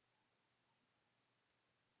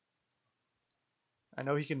 I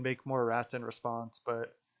know he can make more rats in response,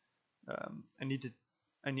 but I need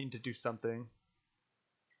to do something.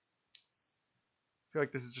 I feel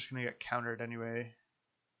like this is just gonna get countered anyway.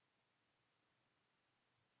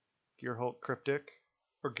 Gearhulk Cryptic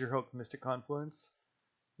or Gearhulk Mystic Confluence.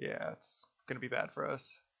 Yeah, it's gonna be bad for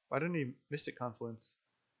us. Why didn't he Mystic Confluence?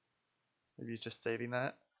 Maybe he's just saving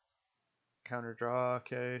that. Counter draw.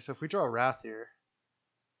 Okay, so if we draw a Wrath here,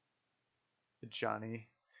 Johnny.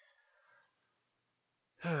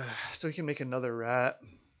 So we can make another rat.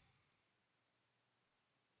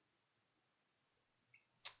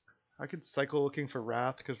 I could cycle looking for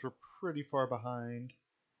Wrath because we're pretty far behind.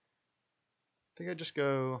 I think I just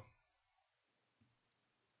go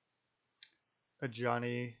a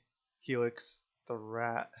Johnny, Helix, the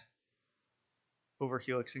rat, over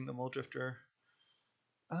Helixing the Mole Drifter.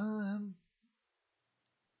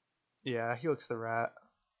 Yeah, Helix the rat.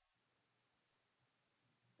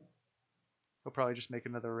 He'll probably just make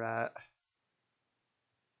another rat.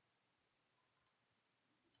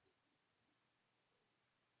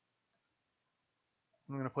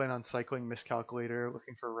 I'm going to plan on cycling Miscalculator,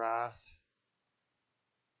 looking for Wrath.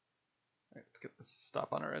 Alright, let's get this stop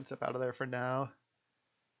on our end step out of there for now.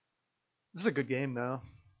 This is a good game, though.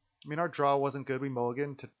 I mean, our draw wasn't good. We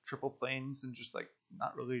mulliganed to triple planes and just, like,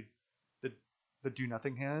 not really the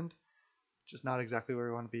do-nothing hand. Just not exactly where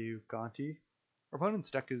we want to be Gonti. Our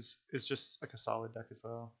opponent's deck is just, like, a solid deck as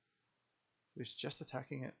well. He's just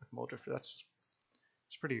attacking it with Mole Drifter. That's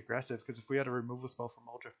pretty aggressive, because if we had a removal spell for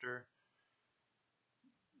Mole Drifter,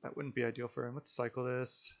 that wouldn't be ideal for him. Let's cycle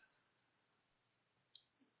this.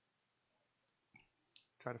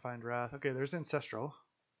 Try to find Wrath. Okay, there's Ancestral.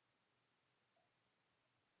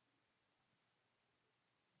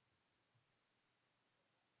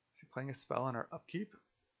 Is he playing a spell on our upkeep?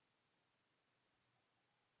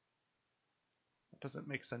 That doesn't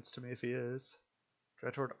make sense to me if he is.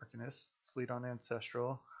 Dreadhorde Arcanist. Let's lead on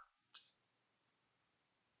Ancestral.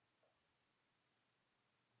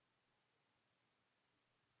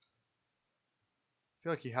 I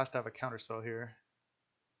feel like he has to have a counterspell here.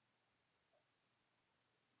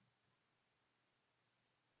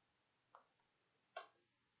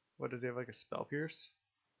 What does he have, like a Spell Pierce?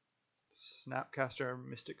 Snapcaster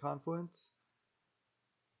Mystic Confluence.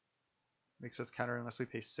 Makes us counter unless we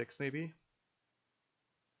pay 6 maybe.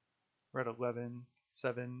 We're at 11,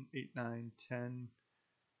 7, 8, 9, 10.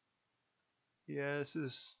 Yeah, this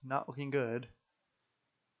is not looking good.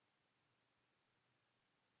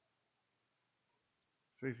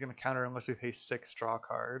 So he's going to counter unless we pay 6, draw a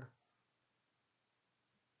card.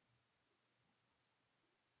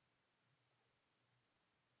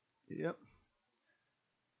 Yep.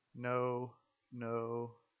 No,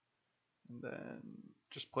 no. And then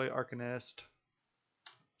just play Arcanist.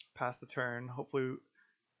 Pass the turn. Hopefully,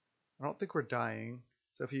 I don't think we're dying.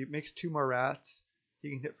 So if he makes 2 more rats,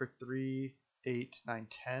 he can hit for 3, 8, 9,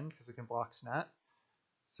 10 because we can block Snap.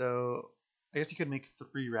 So I guess he could make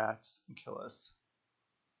 3 rats and kill us.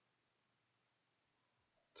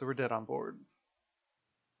 So we're dead on board.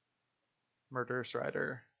 Murderous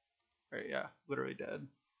Rider. Right, yeah, literally dead.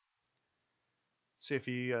 See if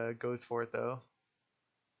he goes for it though.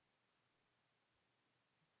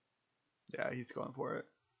 Yeah, he's going for it.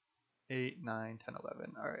 8, 9, 10,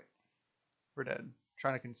 11. Alright. We're dead.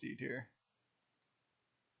 Trying to concede here.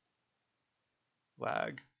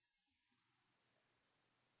 Lag.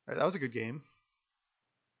 Alright, that was a good game.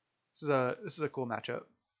 This is a cool matchup.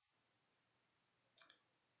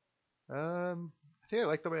 I think I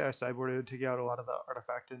like the way I sideboarded, taking out a lot of the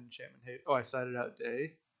artifact and enchantment hate. Oh, I sided out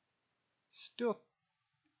Day. Still,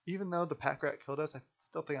 even though the pack rat killed us, I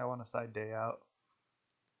still think I want to side Day out.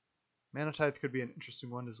 Mana Tithe could be an interesting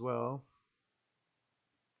one as well,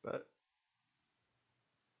 but I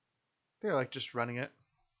think I like just running it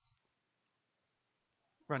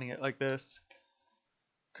like this.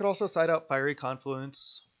 Could also side out Fiery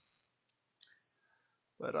Confluence,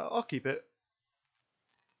 but I'll keep it.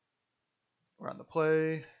 We're on the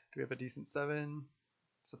play. Do we have a decent 7?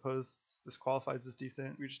 Suppose this qualifies as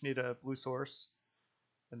decent. We just need a blue source,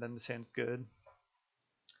 and then this hand's good.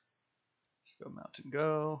 Just go Mountain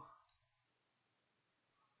Go.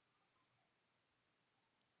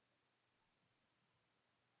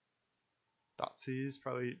 Thoughtseize,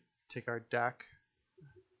 probably take our DAC,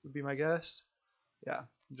 would be my guess. Yeah,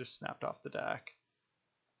 just snapped off the DAC.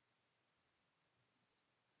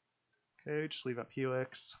 Okay, just leave up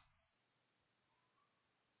Helix.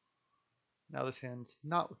 Now this hand's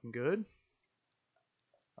not looking good.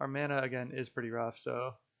 Our mana, again, is pretty rough,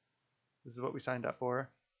 so this is what we signed up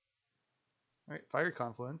for. Alright, Fiery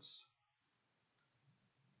Confluence.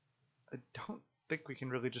 I don't think we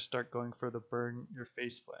can really just start going for the burn your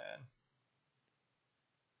face plan.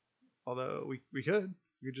 Although we could.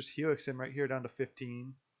 We could just Helix him right here down to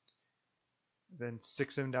 15. Then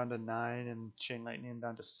 6 him down to 9 and Chain Lightning him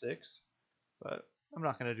down to 6. But I'm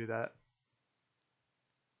not going to do that.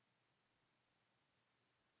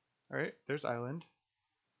 Alright, there's Island.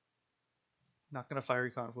 Not going to Fiery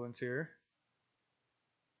Confluence here.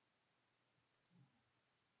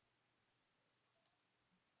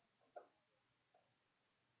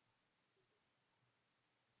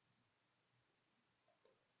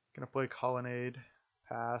 Gonna play Colonnade.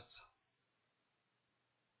 Pass.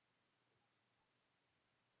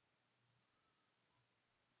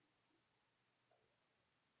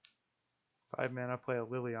 Five mana, play a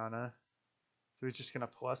Liliana. So he's just gonna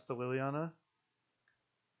plus the Liliana.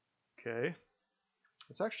 Okay.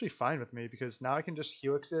 It's actually fine with me because now I can just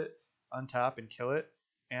Helix it, untap, and kill it.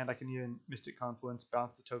 And I can even Mystic Confluence,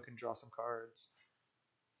 bounce the token, draw some cards.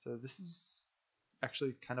 So this is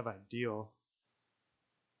actually kind of ideal.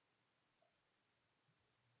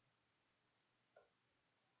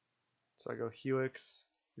 So I go Helix,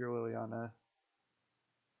 your Liliana,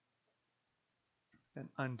 and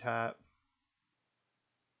untap.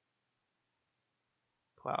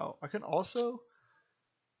 Plow. I can also,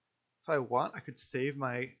 if I want, I could save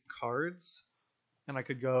my cards, and I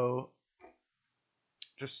could go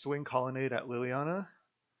just swing Colonnade at Liliana,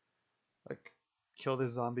 like kill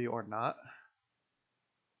this zombie or not.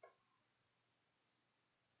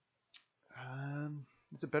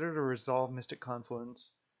 Is it better to resolve Mystic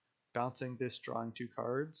Confluence, bouncing this, drawing 2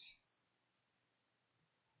 cards?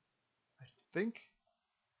 I think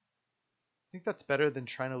that's better than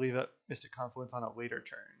trying to leave up Mystic Confluence on a later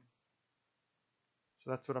turn. So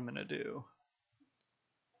that's what I'm gonna do.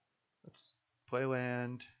 Let's play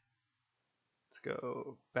land. Let's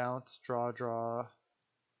go bounce, draw.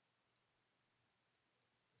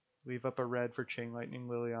 Leave up a red for Chain Lightning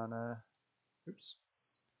Liliana. Oops.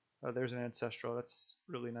 Oh, there's an Ancestral. That's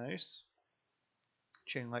really nice.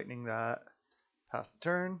 Chain Lightning that. Pass the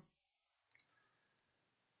turn.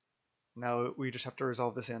 Now we just have to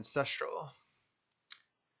resolve this Ancestral.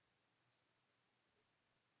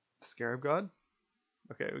 Scarab God.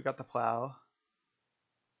 Okay, we got the Plow.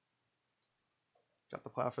 Got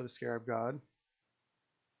the Plow for the Scarab God.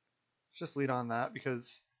 Let's just lead on that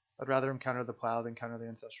because I'd rather him counter the Plow than counter the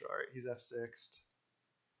Ancestral. Alright, he's F6'd.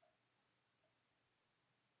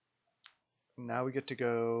 Now we get to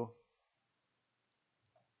go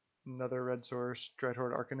another red source,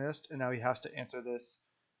 Dreadhorde Arcanist, and now he has to answer this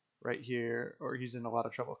right here, or he's in a lot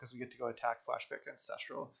of trouble because we get to go attack Flashback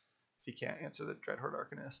Ancestral if he can't answer the Dreadhorde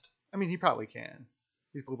Arcanist. I mean, he probably can.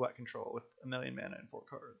 He's blue-black control with 1 million mana and 4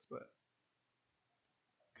 cards, but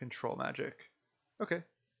control magic. Okay,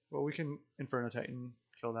 well we can Inferno Titan,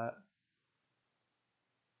 kill that.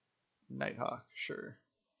 Nighthawk, sure.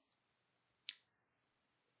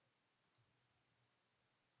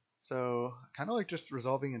 So, kind of like just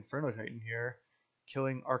resolving Inferno Titan here,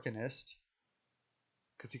 killing Arcanist,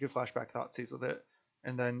 because he could flashback Thoughtseize with it,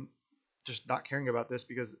 and then just not caring about this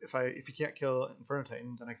because if he can't kill Inferno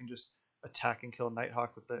Titan, then I can just attack and kill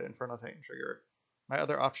Nighthawk with the Inferno Titan trigger. My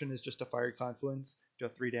other option is just a Fiery Confluence, do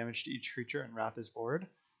 3 damage to each creature, and Wrath is board.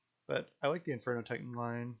 But I like the Inferno Titan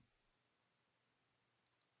line.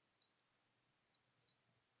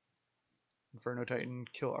 Inferno Titan,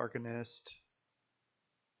 kill Arcanist.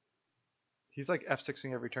 He's like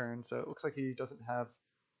F6ing every turn, so it looks like he doesn't have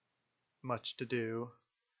much to do.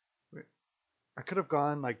 I could have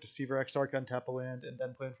gone like Deceiver Exarch on tap a land and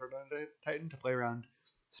then play Inferno Titan to play around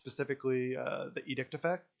specifically the Edict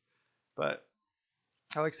effect, but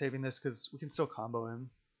I like saving this because we can still combo him.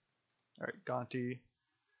 Alright, Gonti.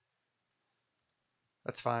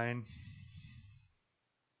 That's fine.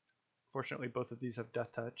 Fortunately, both of these have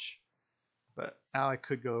Death Touch. But now I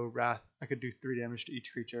could go Wrath. I could do 3 damage to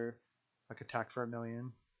each creature. I could attack for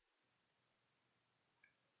 1,000,000.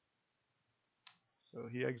 So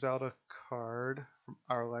he exiled a card from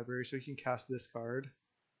our library, so he can cast this card.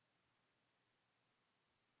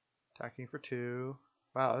 Attacking for 2.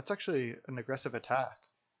 Wow, that's actually an aggressive attack.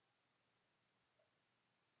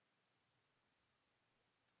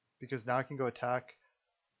 Because now I can go attack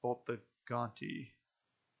bolt the Gonti.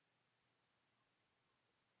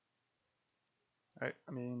 Right,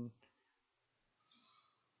 I mean,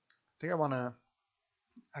 I think I want to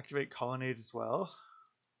activate Colonnade as well.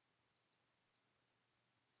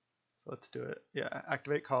 So let's do it. Yeah,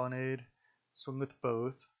 activate Colonnade, swim with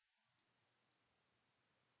both.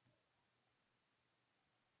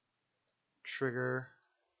 Trigger,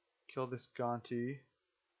 kill this Gonti.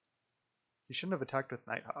 He shouldn't have attacked with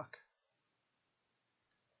Nighthawk.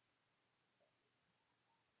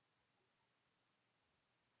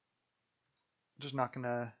 Just not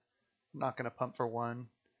gonna pump for 1.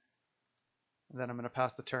 And then I'm gonna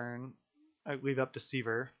pass the turn. I leave up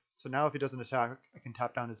Deceiver. So now if he doesn't attack, I can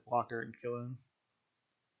tap down his blocker and kill him.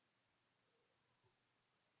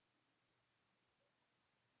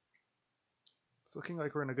 It's looking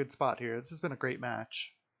like we're in a good spot here. This has been a great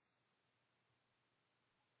match.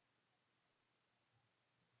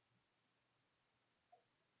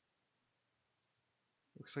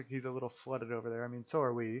 Looks like he's a little flooded over there. I mean, so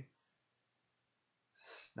are we.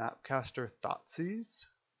 Snapcaster Thoughtseize.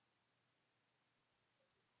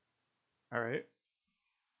 Alright.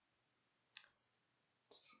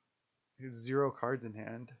 He has 0 cards in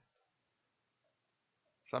hand.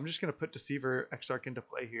 So I'm just going to put Deceiver Exarch into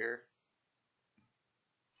play here.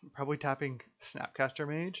 Probably tapping Snapcaster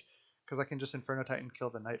Mage, because I can just Inferno Titan kill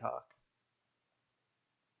the Nighthawk.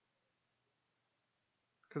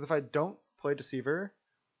 Because if I don't play Deceiver,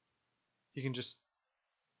 he can just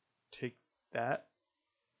take that.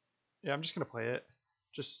 Yeah, I'm just going to play it.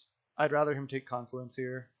 I'd rather him take Confluence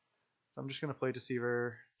here. So I'm just going to play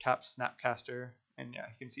Deceiver, tap Snapcaster, and yeah,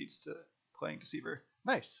 he concedes to playing Deceiver.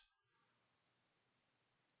 Nice!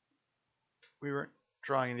 We weren't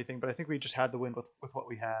drawing anything, but I think we just had the win with what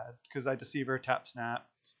we had. Because I Deceiver, tap Snap,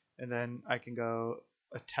 and then I can go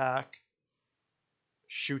attack,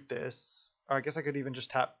 shoot this. Or I guess I could even just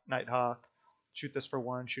tap Nighthawk, shoot this for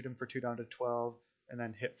 1, shoot him for 2 down to 12, and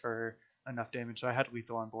then hit for enough damage. So I had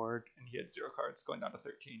lethal on board, and he had 0 cards going down to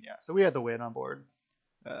 13. Yeah, so we had the win on board.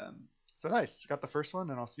 So nice. Got the first one,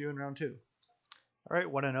 and I'll see you in round 2. Alright,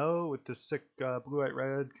 1-0 with this sick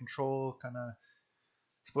blue-white-red control kind of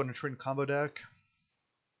Split Twin combo deck.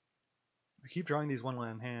 I keep drawing these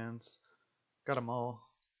 1-land hands. Got them all.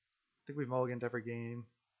 I think we've mulliganed every game.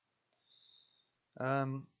 I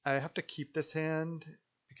have to keep this hand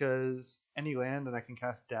because any land that I can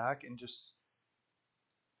cast Dak and just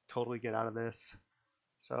totally get out of this.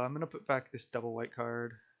 So I'm going to put back this double white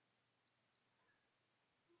card.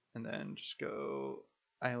 And then just go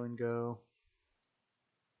Island Go.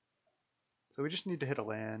 So we just need to hit a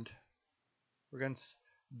land. We're against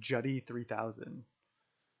Juddy 3000.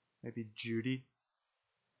 Maybe Judy.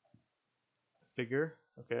 Figure.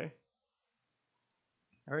 Okay.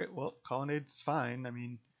 Alright, well, Colonnade's fine. I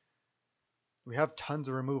mean, we have tons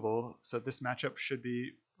of removal, so this matchup should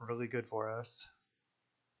be really good for us.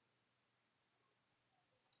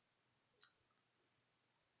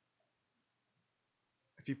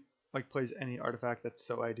 If he plays any artifact that's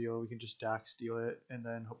so ideal, we can just Dak steal it, and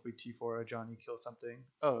then hopefully T4 Johnny kill something.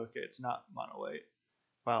 Oh, okay, it's not mono white.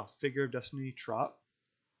 Wow, Figure of Destiny, Trop.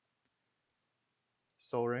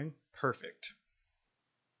 Soul Ring, perfect.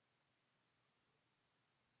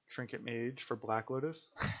 Trinket Mage for Black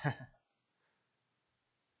Lotus.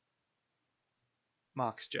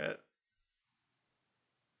 Mox Jet.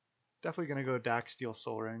 Definitely going to go Dak steal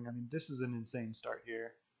Soul Ring. I mean, this is an insane start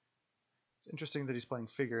here. It's interesting that he's playing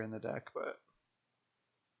Figure in the deck, but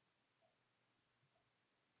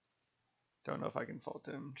don't know if I can fault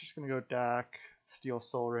him. Just going to go Dak, steal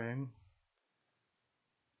Soul Ring.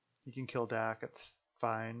 He can kill Dak, that's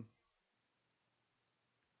fine.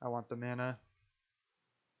 I want the mana.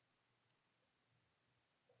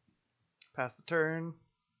 Pass the turn.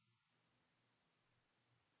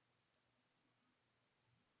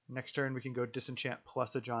 Next turn we can go Disenchant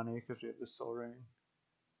plus a Johnny because we have the Soul Ring.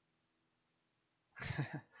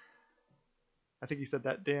 I think he said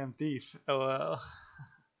that damn thief. LOL.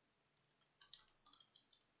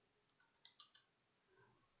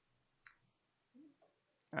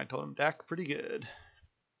 I told him Dak pretty good.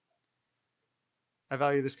 I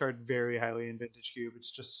value this card very highly in Vintage Cube.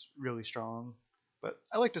 It's just really strong. But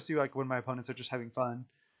I like to see like when my opponents are just having fun,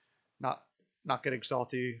 not getting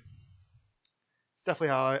salty. It's definitely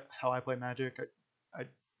how I play Magic. I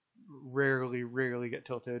rarely get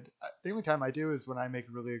tilted. The only time I do is when I make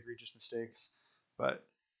really egregious mistakes, but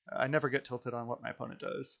I never get tilted on what my opponent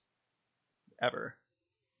does, ever.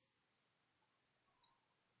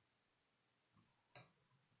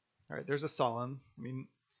 All right, there's a Solemn. I mean,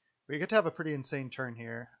 we get to have a pretty insane turn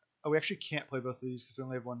here. Oh, we actually can't play both of these because we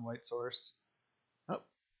only have one white source. Oh,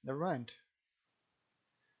 never mind.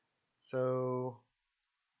 So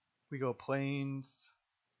we go Plains,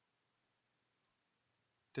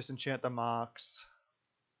 disenchant the Mox,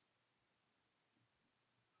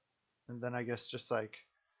 and then I guess just like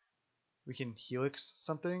we can Helix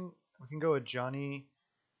something. We can go a Johnny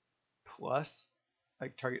plus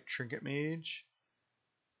like target Trinket Mage,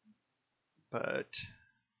 but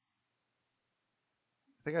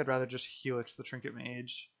I think I'd rather just Helix the Trinket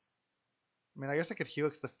Mage. I mean, I guess I could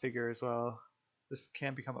Helix the Figure as well. This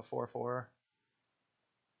can become a 4/4.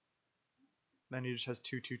 Then he just has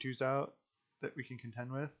 2/2/2s out that we can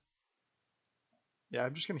contend with. Yeah,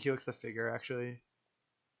 I'm just going to Helix the Figure, actually.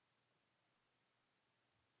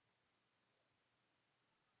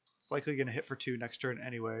 It's likely going to hit for 2 next turn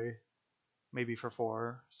anyway. Maybe for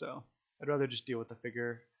 4, so I'd rather just deal with the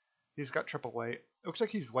Figure. He's got triple white. It looks like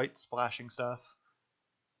he's white splashing stuff.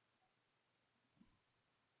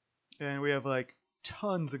 And we have like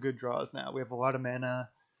tons of good draws now. We have a lot of mana.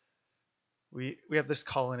 We have this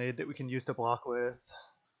Colonnade that we can use to block with.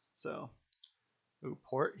 So, ooh,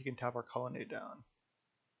 Port, he can tap our Colonnade down.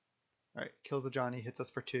 Alright, kills the Johnny, hits us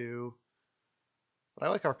for 2. But I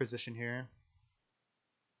like our position here.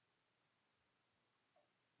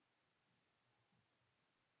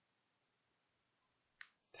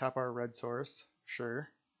 Tap our red source, sure.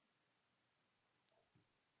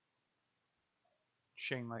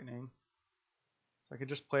 Chain Lightning. So I could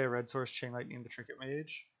just play a red source, Chain Lightning the Trinket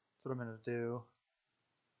Mage. That's what I'm going to do.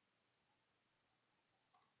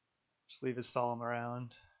 Just leave his Solemn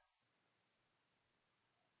around.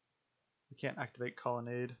 We can't activate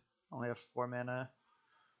Colonnade. Only have 4 mana.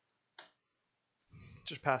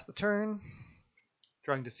 Just pass the turn.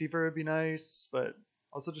 Drawing Deceiver would be nice, but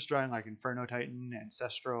also just drawing like Inferno Titan,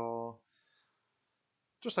 Ancestral.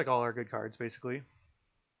 Just like all our good cards, basically.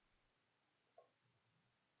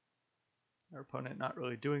 Our opponent not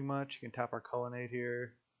really doing much. You can tap our Colonnade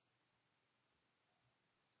here.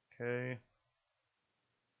 Okay.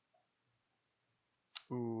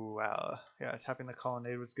 Ooh, wow. Yeah, tapping the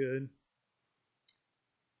Colonnade was good.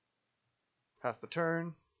 Pass the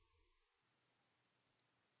turn.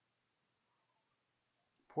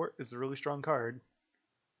 Port is a really strong card.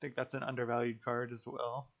 I think that's an undervalued card as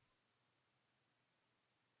well.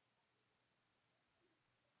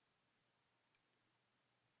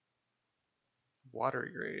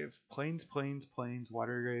 Watery Grave. Plains,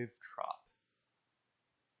 Watery Grave, Trop.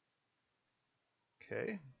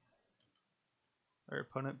 Okay. Our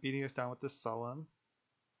opponent beating us down with this Solemn.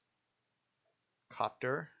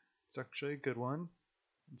 Copter. It's actually a good one.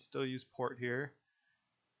 And still use Port here.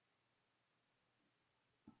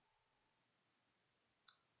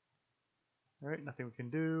 Alright, nothing we can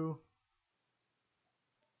do.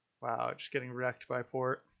 Wow, just getting wrecked by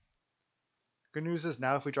Port. Good news is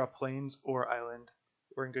now if we draw Plains or Island,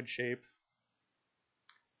 we're in good shape.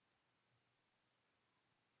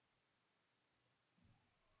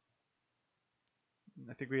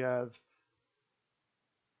 I think we have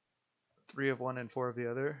 3 of one and 4 of the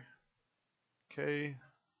other. Okay.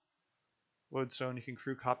 Lodestone, you can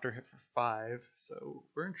crew Copter, hit for 5, so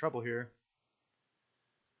we're in trouble here.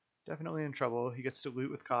 Definitely in trouble. He gets to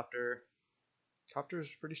loot with Copter.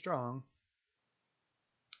 Copter's pretty strong.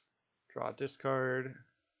 Draw a discard.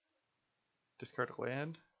 Discard a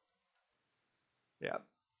land. Yeah.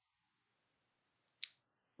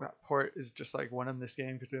 Port is just like one in this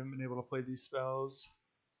game because we haven't been able to play these spells.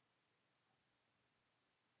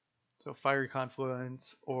 So Fiery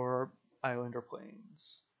Confluence or Island or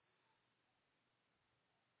Plains.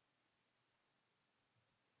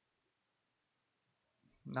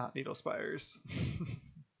 Not Needle Spires.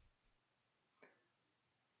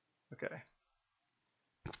 Okay.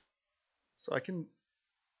 So I can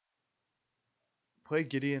play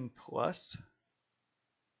Gideon plus,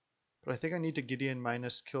 but I think I need to Gideon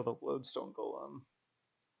minus kill the Lodestone Golem.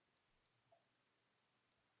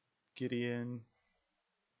 Gideon.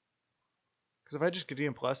 Because if I just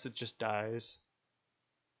Gideon plus, it just dies.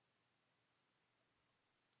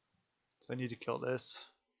 So I need to kill this.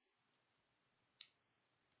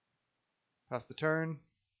 Pass the turn.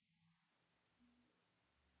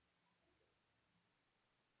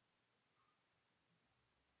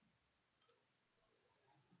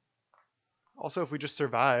 Also, if we just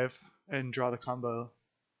survive and draw the combo,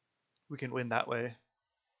 we can win that way.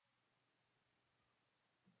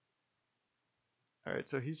 Alright,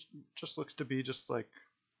 so he just looks to be just like,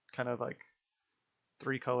 kind of like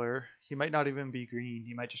 3-color. He might not even be green.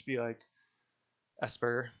 He might just be like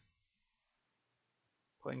Esper.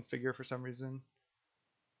 Playing figure for some reason.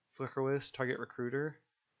 Flickerwist, target recruiter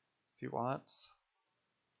if he wants.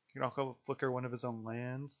 He can also flicker one of his own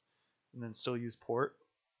lands and then still use port.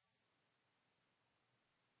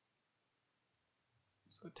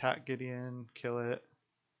 So attack Gideon, kill it.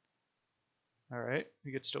 Alright,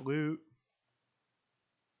 he gets to loot.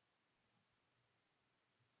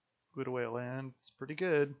 Loot away a land. It's pretty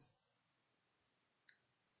good.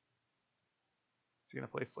 Is he going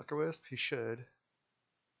to play Flicker Wisp? He should.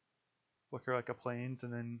 Flicker like a plains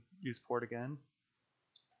and then use port again.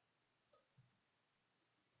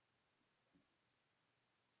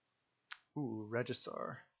 Ooh,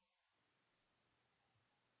 Regisar.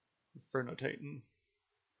 Inferno Titan.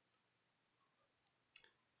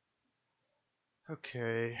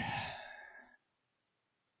 Okay.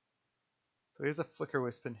 So he has a Flicker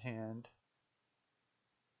Wisp in hand.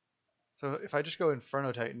 So if I just go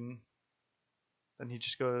Inferno Titan, then he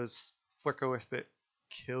just goes Flicker Wisp it,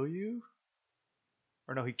 kill you?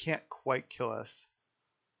 Or no, he can't quite kill us.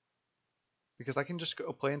 Because I can just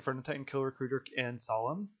go play Inferno Titan, kill Recruiter, and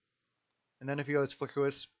Solemn. And then if he goes Flicker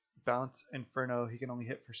Wisp, bounce Inferno, he can only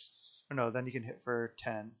hit for... Or no, then he can hit for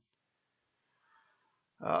 10.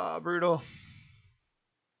 Brutal.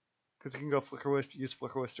 Because he can go Flicker Wisp, use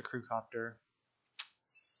Flicker Wisp to Crew Copter.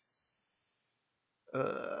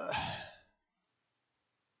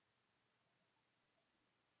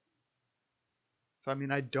 So I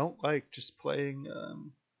mean, I don't like just playing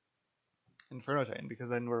Inferno Titan because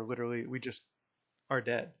then we're literally, we just are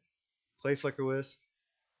dead. Play Flicker Wisp,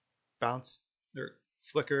 bounce, or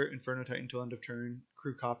Flicker, Inferno Titan till end of turn,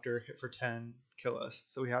 Crew Copter, hit for 10, kill us.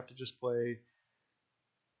 So we have to just play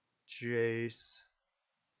Jace,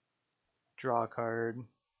 draw a card.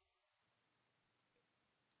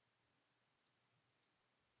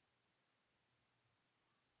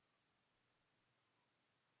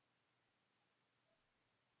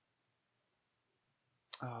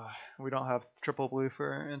 We don't have triple blue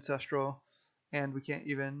for Ancestral, and we can't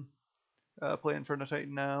even play Inferno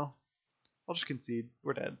Titan now. I'll just concede.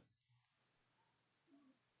 We're dead.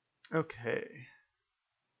 Okay.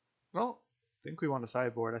 I don't think we want a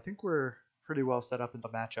sideboard. I think we're pretty well set up in the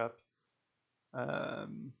matchup.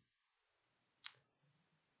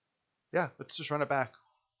 Yeah, let's just run it back.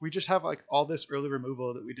 We just have like all this early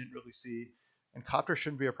removal that we didn't really see. And Copter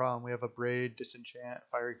shouldn't be a problem. We have a Braid, Disenchant,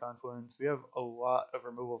 Fiery Confluence. We have a lot of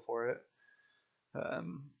removal for it.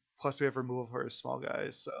 Plus we have removal for his small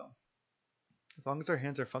guys, so as long as our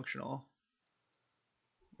hands are functional,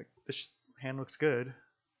 like this hand looks good.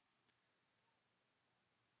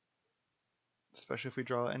 Especially if we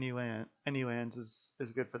draw any lands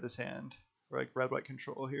is good for this hand. Or like red-white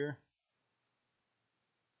control here.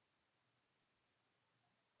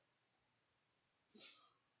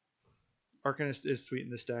 Arcanist is sweet in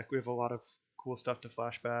this deck. We have a lot of cool stuff to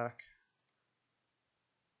flash back.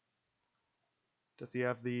 Does he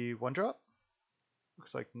have the 1-drop?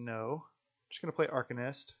 Looks like no. Just going to play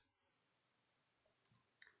Arcanist.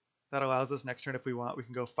 That allows us next turn if we want, we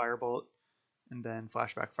can go Firebolt and then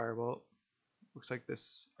flashback Firebolt. Looks like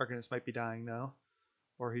this Arcanist might be dying though.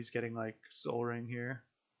 Or he's getting like Soul Ring here,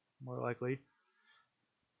 more likely.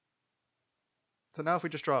 So now if we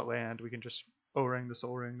just draw a land, we can just O-ring the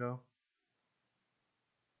Soul Ring though.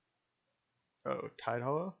 Oh, Tide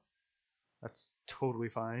Hollow? That's totally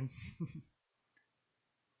fine.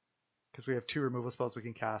 Because we have 2 removal spells we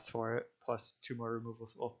can cast for it, plus 2 more removal,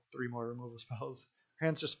 well, 3 more removal spells. Our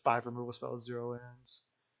hand's just 5 removal spells, 0 lands.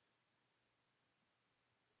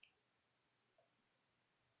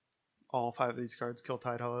 All 5 of these cards kill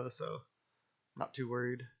Tide Hollow, so not too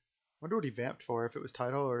worried. Wonder what he vamped for, if it was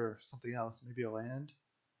Tide Hollow or something else, maybe a land.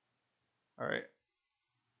 Alright.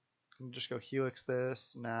 Can just go Helix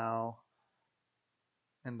this now.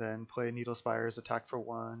 And then play Needle Spire's attack for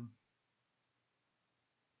 1.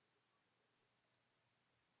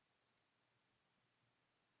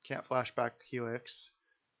 Can't flashback Helix.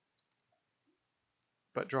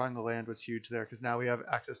 But drawing the land was huge there because now we have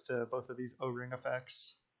access to both of these O-ring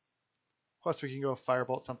effects. Plus we can go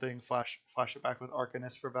Firebolt something, flash it back with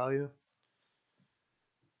Arcanist for value.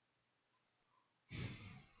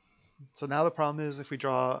 So now the problem is if we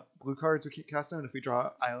draw blue cards, we keep casting them, and if we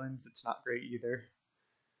draw islands, it's not great either.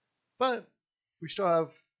 But we still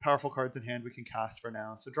have powerful cards in hand we can cast for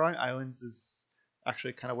now. So drawing islands is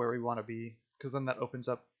actually kind of where we want to be, because then that opens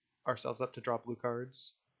up ourselves up to draw blue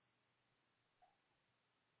cards.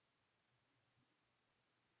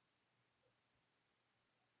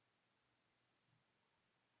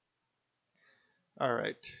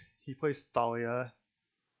 Alright, he plays Thalia,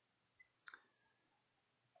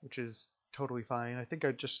 which is totally fine. I think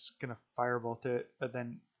I'm just going to Firebolt it, and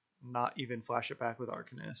then not even flash it back with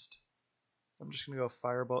Arcanist. So I'm just going to go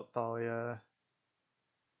Firebolt Thalia,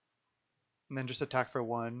 and then just attack for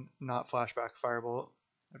 1, not flashback Firebolt.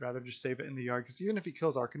 I'd rather just save it in the yard, because even if he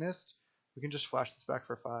kills Arcanist, we can just flash this back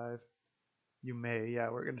for 5. You may,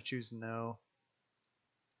 yeah, we're going to choose no.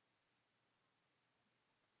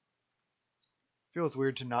 Feels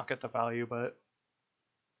weird to not get the value, but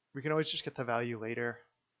we can always just get the value later.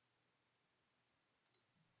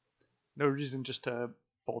 No reason just to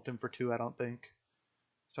bolt him for 2, I don't think.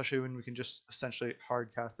 Especially when we can just essentially hard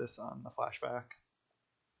cast this on the flashback.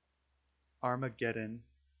 Armageddon.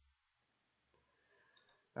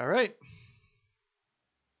 Alright.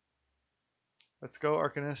 Let's go,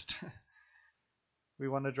 Arcanist. We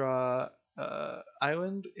want to draw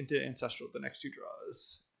Island into Ancestral the next 2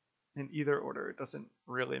 draws. In either order, it doesn't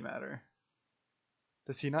really matter.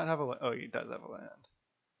 Does he not have a land? Oh, he does have a land.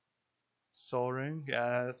 Sol Ring,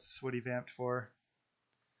 yeah, that's what he vamped for.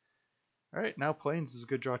 Alright, now Plains is a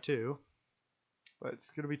good draw too. But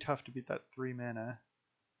it's going to be tough to beat that 3 mana.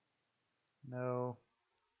 No.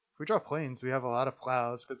 If we draw Plains, we have a lot of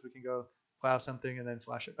plows, because we can go plow something and then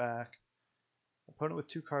flash it back. Opponent with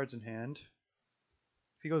 2 cards in hand.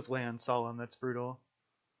 If he goes land, Solemn, that's brutal.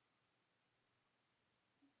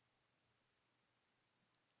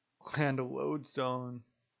 Land a Lodestone.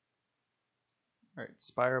 Alright,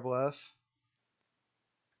 Spire Bluff.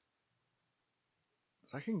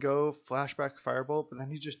 So I can go flashback Firebolt, but then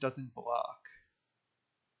he just doesn't block.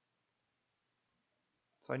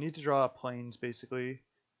 So I need to draw Plains basically.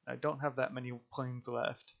 I don't have that many Plains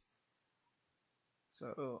left.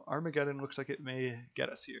 So Armageddon looks like it may get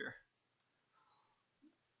us here.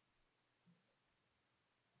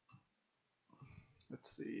 Let's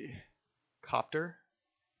see. Copter.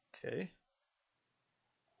 Okay.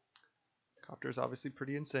 Copter is obviously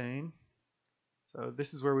pretty insane. So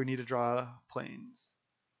this is where we need to draw Plains.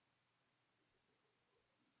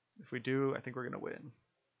 If we do, I think we're going to win.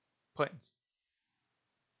 Plains.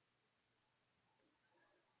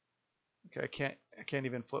 Okay, I can't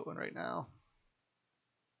even float one right now.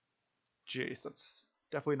 Jace, that's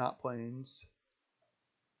definitely not Plains.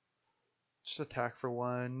 Just attack for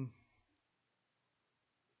 1.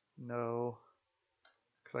 No.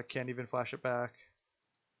 Because I can't even flash it back.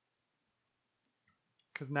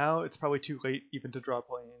 Because now it's probably too late even to draw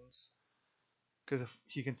Plains. Because if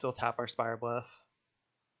he can still tap our Spire Bluff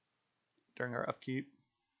during our upkeep.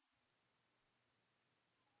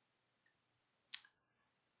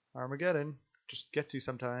 Armageddon just gets you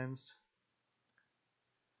sometimes.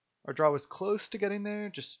 Our draw was close to getting there,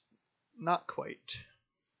 just not quite.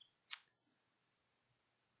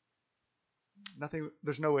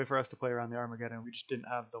 There's no way for us to play around the Armageddon. We just didn't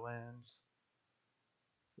have the lands.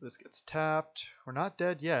 This gets tapped. We're not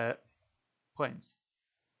dead yet. Plains.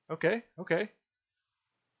 Okay, okay.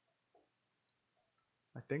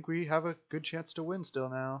 I think we have a good chance to win still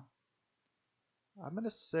now. I'm going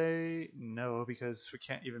to say no because we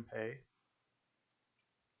can't even pay.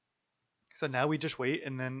 So now we just wait,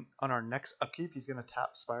 and then on our next upkeep, he's going to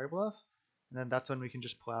tap Spire Bluff, and then that's when we can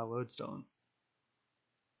just plow Lodestone.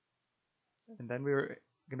 And then we're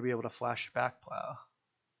going to be able to flash back plow.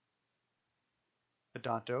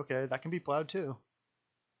 Adanto, okay, that can be plowed too.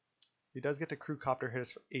 He does get to Crew Copter hit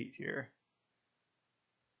us for 8 here.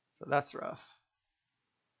 So that's rough.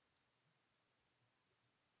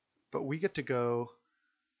 But we get to go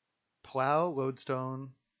plow,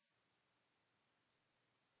 Lodestone,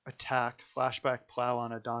 attack, flashback, plow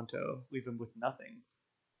on Adanto, leave him with nothing.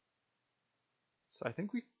 So I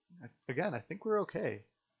think I think we're okay.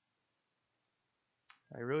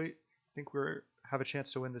 I really think we have a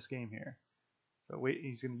chance to win this game here. So wait,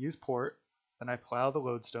 he's going to use Port, then I plow the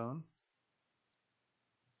Lodestone.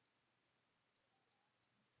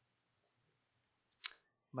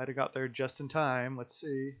 Might have got there just in time, let's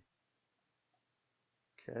see.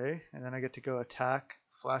 Okay, and then I get to go attack,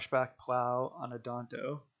 flashback, plow on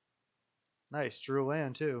Adanto. Nice, drew a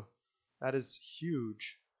land too. That is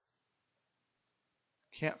huge.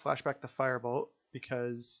 Can't flashback the Firebolt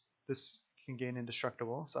because this can gain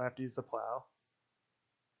indestructible, so I have to use the plow.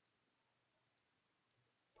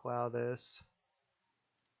 Plow this.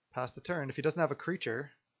 Pass the turn. If he doesn't have a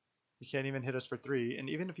creature, he can't even hit us for 3. And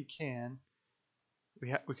even if he can,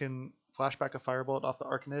 we can flashback a Firebolt off the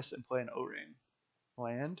Arcanist and play an O-Ring.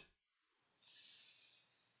 Land.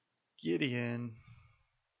 Gideon.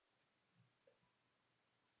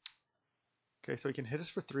 Okay, so he can hit us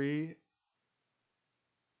for 3.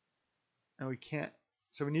 And we can't,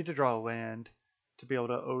 so we need to draw a land to be able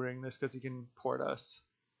to O-Ring this because he can port us.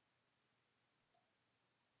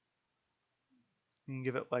 You can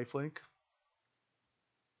give it lifelink.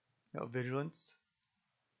 No, vigilance.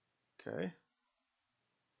 Okay.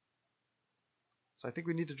 So I think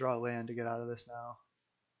we need to draw a land to get out of this now.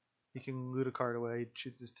 He can loot a card away. He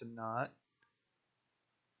chooses to not.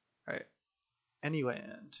 Alright. Any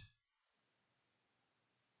land.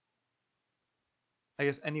 I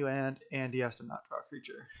guess any land, and he has to not draw a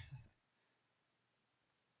creature.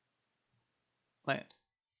 Land.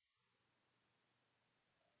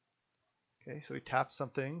 Okay, so we tap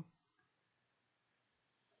something.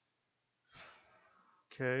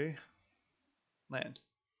 Okay. Land.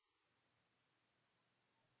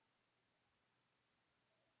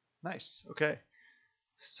 Nice. Okay.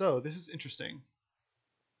 So this is interesting.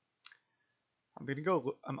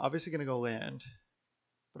 I'm obviously gonna go land.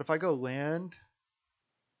 But if I go land,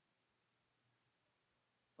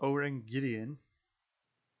 O-Ring Gideon.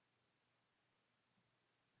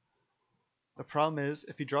 The problem is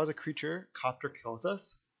if he draws a creature, Copter kills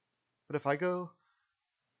us. But if I go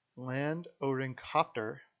land O-Ring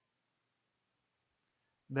Copter,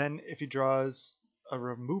 then if he draws a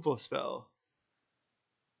removal spell,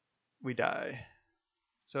 we die.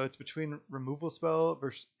 So it's between removal spell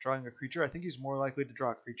versus drawing a creature. I think he's more likely to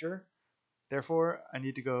draw a creature. Therefore, I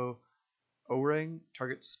need to go O-Ring,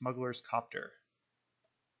 target Smuggler's Copter.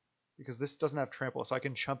 Because this doesn't have trample, so I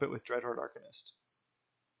can chump it with Dreadhorde Arcanist.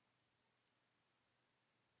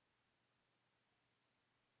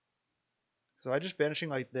 So I just banishing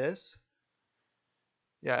like this.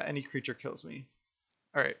 Yeah, any creature kills me.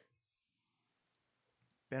 Alright.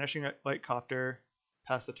 Banishing Light Copter,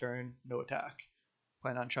 pass the turn, no attack.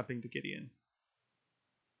 Plan on chumping the Gideon.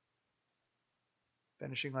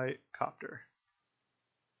 Banishing Light Copter.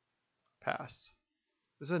 Pass.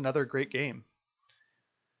 This is another great game.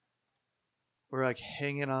 We're like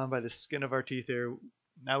hanging on by the skin of our teeth here.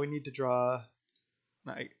 Now we need to draw.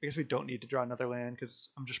 I guess we don't need to draw another land because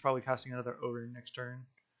I'm just probably casting another O-Ring next turn.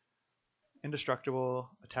 Indestructible,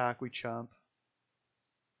 attack, we chump.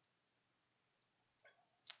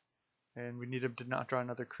 And we need him to not draw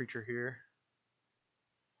another creature here.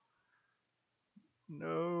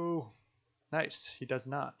 No. Nice, he does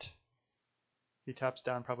not. He taps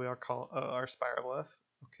down probably our Spiroglyph.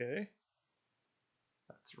 Okay.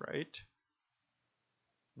 That's right.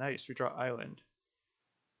 Nice, we draw Island.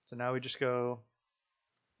 So now we just go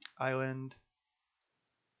Island,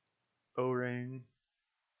 O-Ring,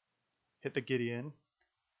 hit the Gideon,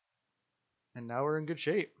 and now we're in good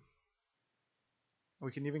shape.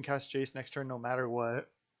 We can even cast Jace next turn no matter what.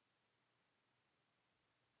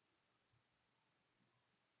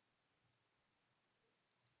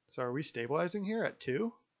 So are we stabilizing here at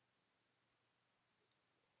 2?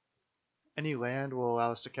 Any land will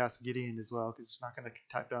allow us to cast Gideon as well, because it's not going to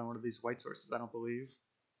tap down one of these white sources, I don't believe.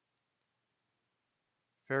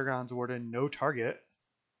 Fairgrounds Warden, no target.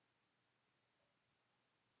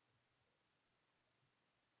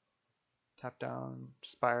 Tap down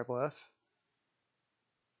Spiroglyph.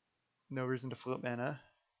 No reason to flip mana.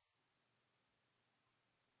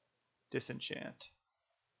 Disenchant.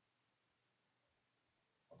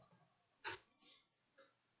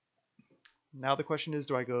 Now the question is,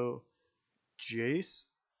 do I go Jace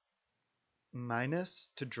minus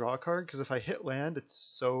to draw a card? Because if I hit land, it's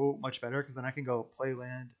so much better, because then I can go play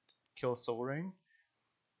land, kill Sol Ring.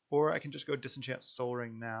 Or I can just go disenchant Sol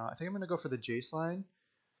Ring now. I think I'm going to go for the Jace line,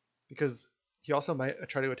 because he also might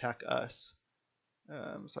try to attack us.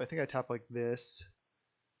 So I think I tap like this.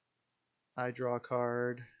 I draw a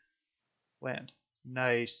card. Land.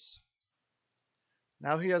 Nice.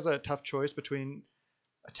 Now he has a tough choice between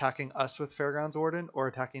attacking us with Fairgrounds Warden or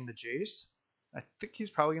attacking the Jace. I think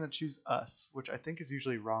he's probably going to choose us, which I think is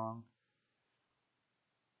usually wrong.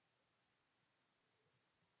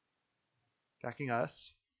 Attacking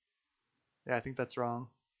us. Yeah, I think that's wrong.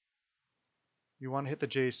 You want to hit the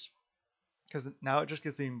Jace because now it just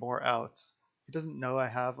gives him more outs. He doesn't know I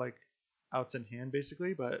have like outs in hand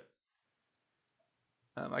basically, but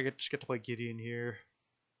I just get to play Gideon here,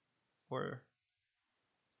 or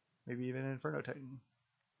maybe even Inferno Titan.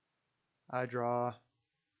 I draw,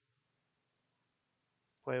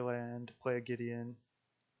 play land, play a Gideon.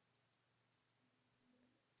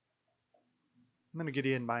 I'm gonna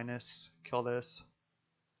Gideon minus, kill this.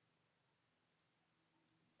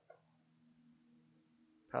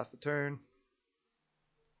 Pass the turn.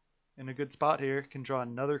 In a good spot here. Can draw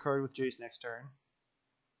another card with Jace next turn.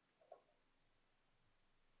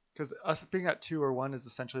 Because us being at 2 or 1 is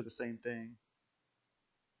essentially the same thing.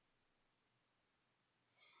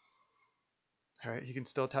 Alright, he can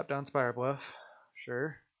still tap down Spire Bluff.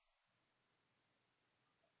 Sure.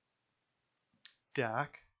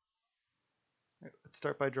 Dak. Right, let's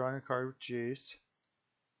start by drawing a card with Jace.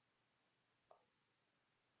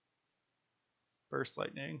 Burst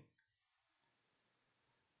Lightning.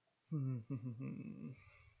 Can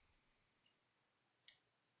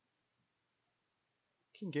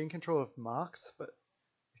gain control of Mox, but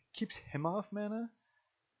it keeps him off mana.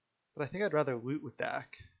 But I think I'd rather loot with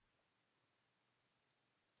Dak.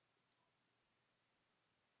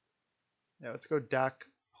 Yeah, let's go Dak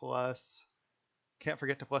plus. Can't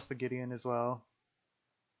forget to plus the Gideon as well.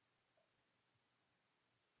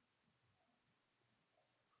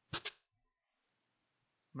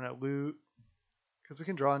 I'm gonna loot because we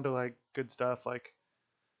can draw into like good stuff like,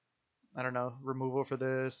 I don't know, removal for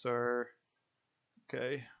this or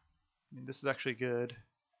okay. I mean, this is actually good. I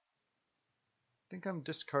think I'm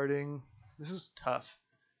discarding. This is tough.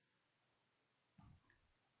 I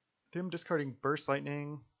think I'm discarding Burst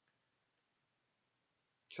Lightning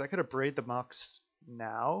because I could Abrade the Mox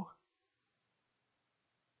now,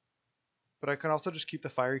 but I can also just keep the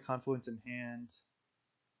Fiery Confluence in hand.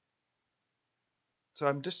 So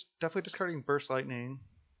I'm just definitely discarding Burst Lightning.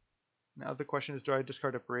 Now the question is, do I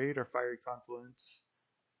discard Abrade or Fiery Confluence?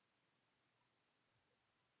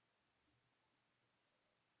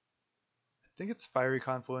 I think it's Fiery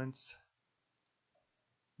Confluence.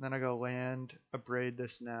 And then I go land, Abrade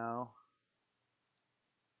this now.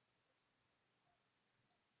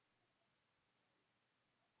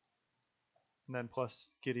 And then plus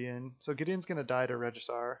Gideon. So Gideon's going to die to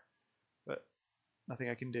Regisar, but nothing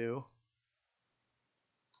I can do.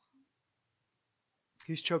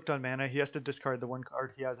 He's choked on mana. He has to discard the one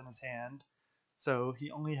card he has in his hand. So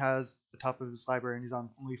he only has the top of his library and he's on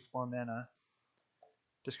only 4 mana.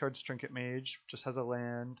 Discards Trinket Mage, just has a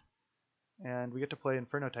land. And we get to play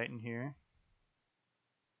Inferno Titan here.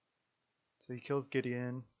 So he kills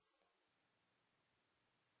Gideon.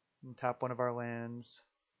 And tap one of our lands.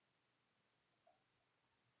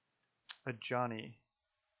 A Johnny.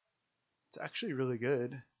 It's actually really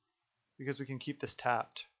good because we can keep this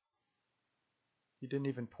tapped. He didn't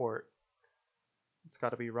even port. It's got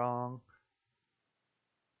to be wrong.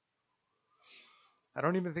 I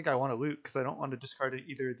don't even think I want to loot because I don't want to discard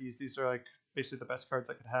either of these. These are like basically the best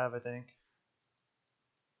cards I could have, I think.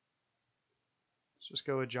 Let's just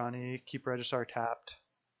go with Johnny, keep Regisar tapped.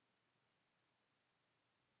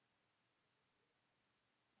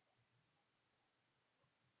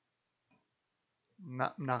 I'm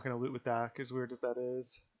not going to loot with Dak, as weird as that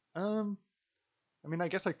is. I mean, I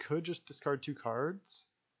guess I could just discard 2 cards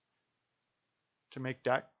to make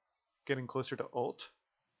Dak getting closer to ult.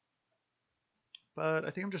 But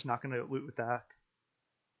I think I'm just not going to loot with Dak.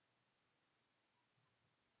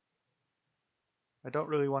 I don't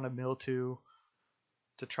really want to mill 2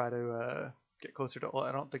 to try to get closer to ult.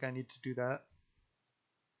 I don't think I need to do that.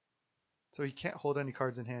 So he can't hold any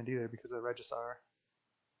cards in hand either because of Regisar.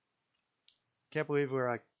 Can't believe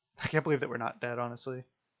I can't believe that we're not dead, honestly.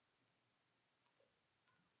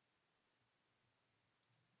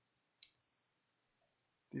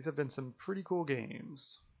 These have been some pretty cool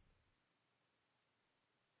games.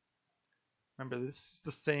 Remember, this is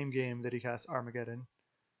the same game that he cast Armageddon,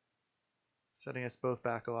 setting us both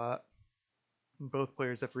back a lot. And both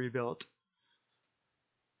players have rebuilt.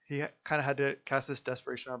 He kind of had to cast this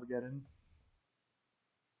Desperation Armageddon.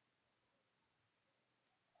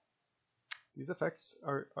 These effects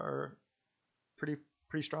are pretty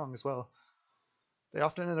strong as well. They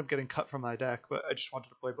often end up getting cut from my deck, but I just wanted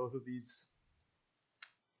to play both of these.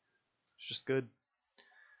 It's just good.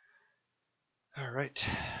 Alright.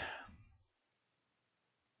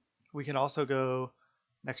 We can also go,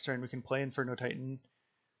 next turn we can play Inferno Titan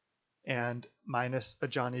and minus a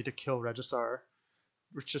Johnny to kill Regisar,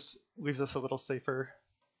 which just leaves us a little safer.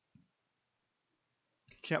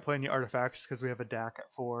 Can't play any artifacts because we have a Dak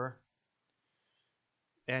at 4.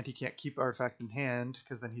 And he can't keep artifact in hand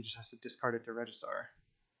because then he just has to discard it to Regisar.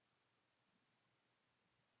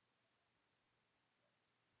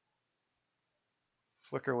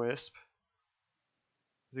 Flicker Wisp.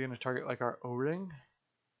 Is he going to target like our O-Ring?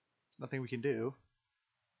 Nothing we can do.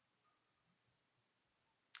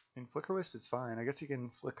 I mean, Flicker Wisp is fine. I guess he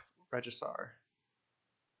can flick Regisar.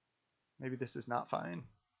 Maybe this is not fine.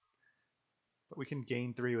 But we can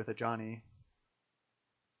gain 3 with a Johnny.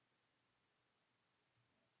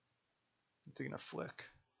 What's he going to flick?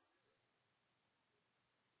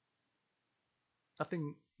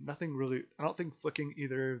 nothing really. I don't think flicking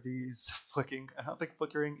either of these flicking. I don't think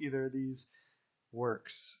flickering either of these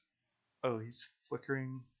works. Oh, he's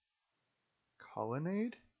flickering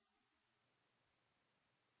colonnade.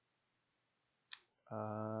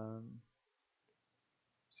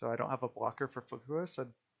 So I don't have a blocker for Flickerwist. I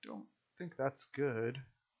don't think that's good.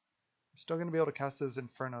 I'm still gonna be able to cast his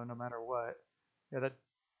Inferno no matter what. Yeah, that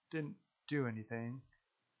didn't do anything.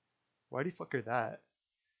 Why'd he flicker that?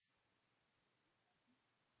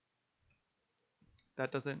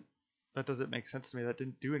 That doesn't make sense to me. That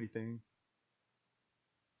didn't do anything.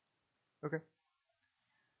 Okay.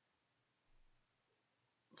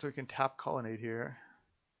 So we can tap Colonnade here.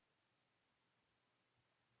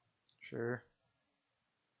 Sure.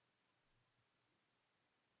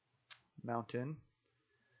 Mountain.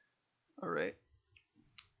 Alright.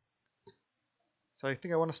 So I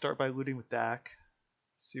think I want to start by looting with Dak.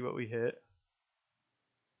 See what we hit.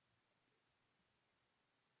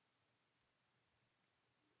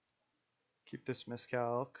 Keep this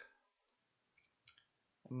miscalc.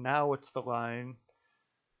 And now what's the line?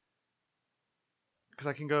 Because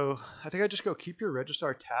I can go, I think I just go keep your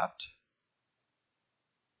Registar tapped.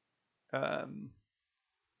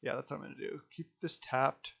 Yeah, that's what I'm going to do. Keep this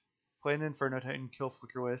tapped, play an Inferno Titan, kill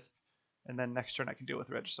Flickerwisp, and then next turn I can deal with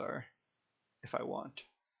Registar if I want.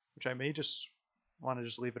 Which I may just want to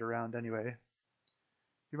just leave it around anyway.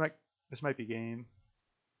 This might be game.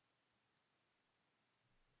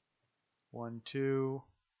 1, 2,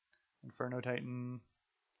 Inferno Titan,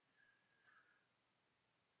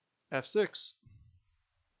 F6.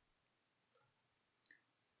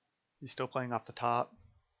 He's still playing off the top.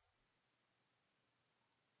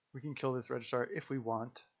 We can kill this Registar if we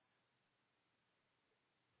want.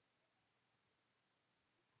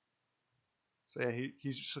 So yeah, he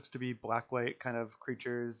just looks to be black-white kind of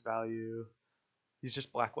creatures, value. He's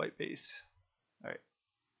just black-white base. Alright.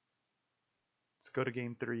 Let's go to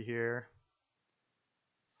game 3 here.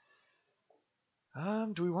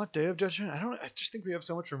 Do we want Day of Judgment? I just think we have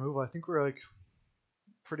so much removal. I think we're like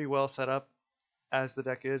pretty well set up as the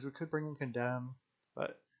deck is. We could bring in Condemn,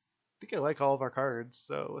 but I think I like all of our cards,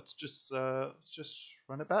 so let's just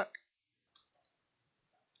run it back.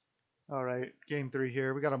 Alright, game 3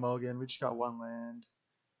 here. We got a mulligan. We just got 1 land.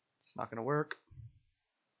 It's not gonna work.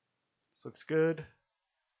 This looks good.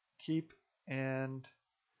 Keep, and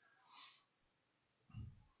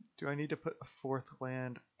do I need to put a 4th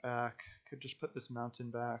land back? Could just put this mountain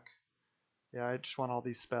back. Yeah, I just want all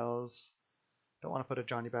these spells. Don't want to put a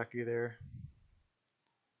Johnny back either.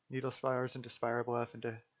 Needle Spires into Spire Bluff,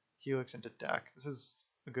 into Helix, into Dak. This is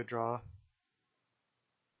a good draw.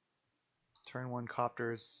 Turn 1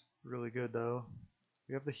 Copter is really good though.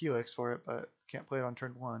 We have the Helix for it, but can't play it on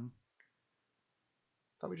turn 1.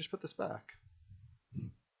 Thought we just put this back.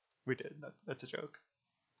 We did. That's a joke.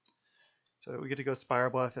 So we get to go Spire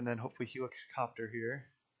Bluff and then hopefully Helix Copter here.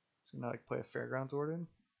 So I'm gonna like play a Fairgrounds Warden.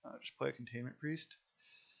 Just play a Containment Priest.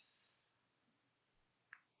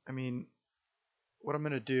 I mean, what I'm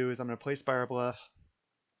gonna do is I'm gonna play Spire Bluff,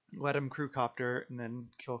 let him crew Copter, and then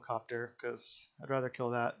kill Copter, because I'd rather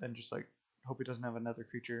kill that than just like hope he doesn't have another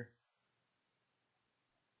creature.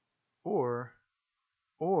 Or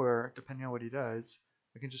depending on what he does,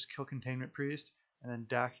 I can just kill Containment Priest and then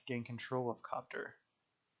Dak gain control of Copter.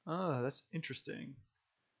 Oh, that's interesting.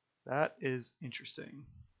 That is interesting.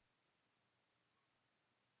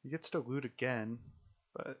 He gets to loot again,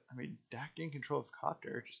 but I mean, Dak gain control of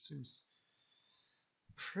Copter just seems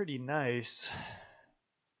pretty nice.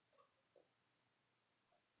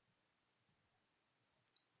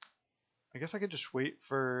 I guess I could just wait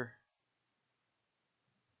for.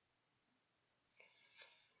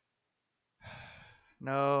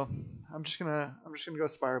 No, I'm just gonna go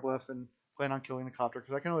Spire Bluff and plan on killing the Copter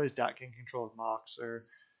because I can always Dak gain control of Mox or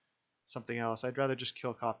something else. I'd rather just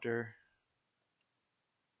kill Copter.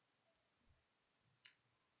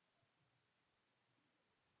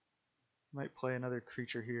 Might play another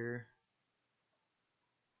creature here.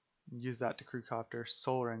 Use that to crew Copter.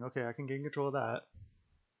 Soul Ring. Okay, I can gain control of that.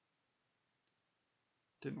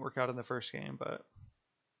 Didn't work out in the first game, but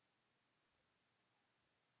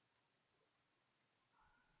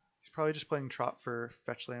he's probably just playing Trot for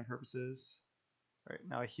fetch land purposes. Alright,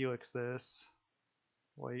 now I Helix this.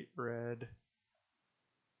 White, red.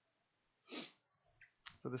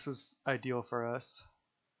 So this was ideal for us.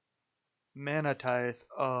 Mana Tithe.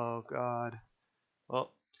 Oh god.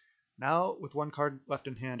 Well, now with 1 card left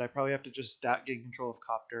in hand, I probably have to just stat gain control of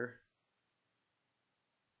Copter.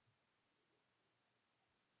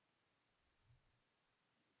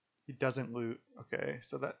 He doesn't loot. Okay,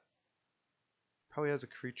 so that probably has a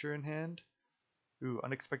creature in hand. Ooh,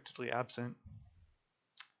 Unexpectedly Absent.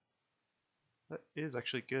 That is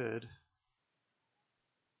actually good.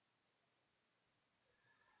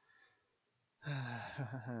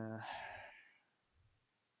 I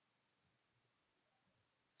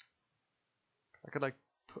could like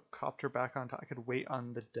put Copter back on top. I could wait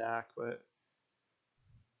on the Dak, but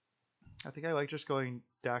I think I like just going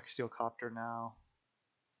Dak Steel Copter now.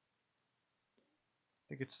 I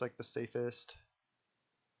think it's like the safest.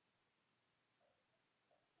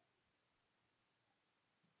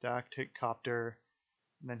 Dak take Copter,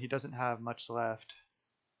 and then he doesn't have much left.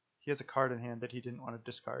 He has a card in hand that he didn't want to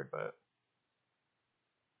discard, but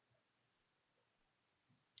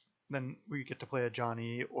then we get to play a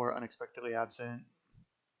Johnny or Unexpectedly Absent.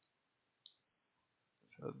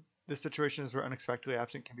 So this situation is where Unexpectedly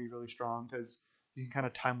Absent can be really strong because you can kind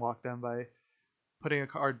of time walk them by putting a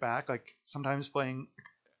card back. Like sometimes playing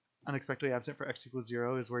Unexpectedly Absent for X equals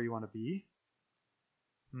 0 is where you want to be.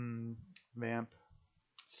 Vamp.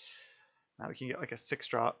 Now we can get like a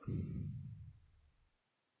 6-drop.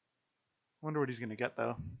 Wonder what he's gonna get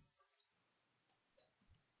though.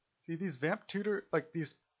 See these Vamp tutor, like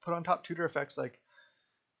these put on top tutor effects, like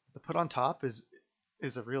the put on top is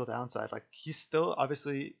a real downside. Like he's still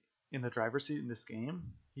obviously in the driver's seat in this game.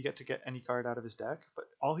 You get to get any card out of his deck, but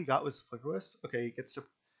all he got was Flicker Wisp. Okay, he gets to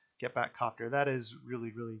get back Copter. That is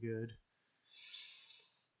really, really good.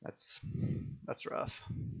 That's rough.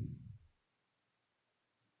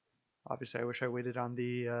 Obviously, I wish I waited on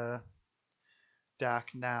the Dak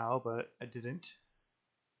now, but I didn't.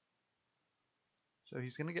 So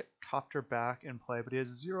he's going to get Copter back in play, but he has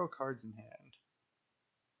 0 cards in hand.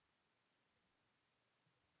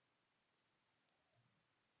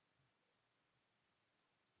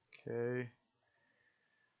 Okay.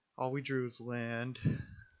 All we drew is land.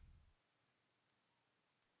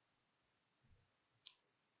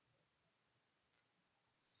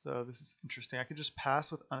 So this is interesting. I could just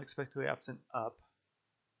pass with Unexpectedly Absent up.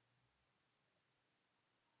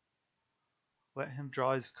 Let him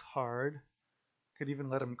draw his card. Could even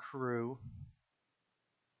let him crew.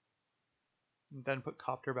 And then put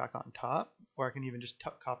Copter back on top. Or I can even just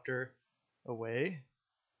tuck Copter away.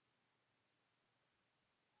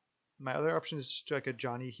 My other option is just like a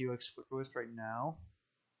Johnny Helix Flicker Wisp right now.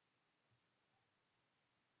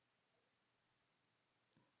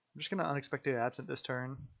 I'm just going to Unexpectedly Absent this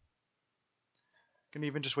turn. Can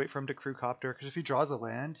even just wait for him to crew Copter, because if he draws a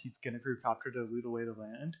land, he's going to crew Copter to loot away the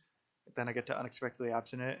land. Then I get to Unexpectedly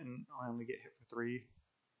Absent it, and I only get hit for 3.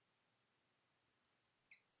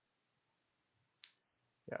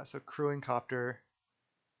 Yeah, so crewing Copter.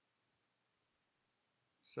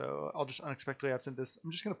 So I'll just Unexpectedly Absent this.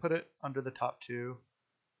 I'm just going to put it under the top 2.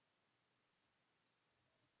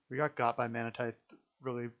 We got by Manatithe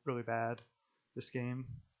really, really bad this game.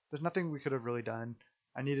 There's nothing we could have really done.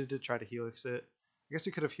 I needed to try to Helix it. I guess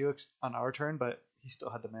we could have Helixed on our turn, but he still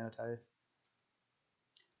had the Manatithe.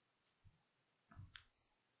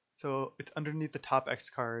 So it's underneath the top X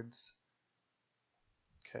cards.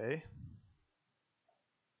 Okay.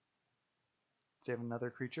 Does he have another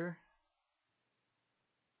creature?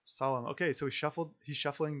 Solemn. Okay, so he's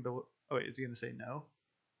shuffling the... Oh wait, is he going to say no?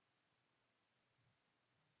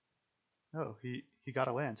 No, he got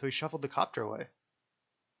a land. So he shuffled the Copter away.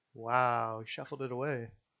 Wow, he shuffled it away.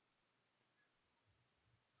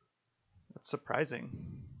 That's surprising.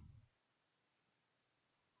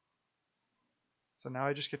 So now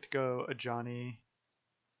I just get to go a Johnny.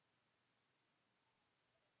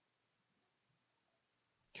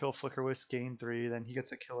 Kill Flicker Wisp, gain 3, then he gets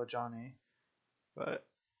to kill a Johnny. But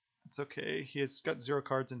it's okay. He has got 0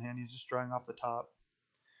 cards in hand. He's just drawing off the top.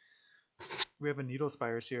 We have a Needle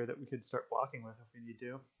Spires here that we could start blocking with if we need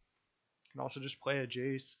to. Can also just play a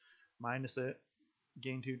Jace, minus it,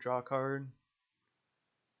 gain 2, draw a card.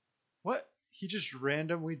 What? He just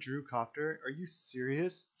randomly drew Copter? Are you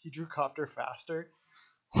serious? He drew Copter faster?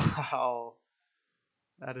 Wow.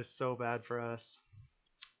 That is so bad for us.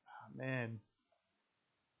 Oh, man.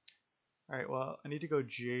 Alright, well, I need to go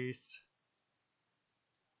Jace,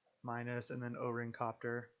 minus, and then O-Ring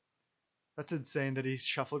Copter. That's insane that he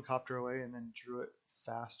shuffled Copter away and then drew it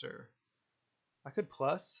faster. I could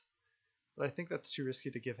plus, but I think that's too risky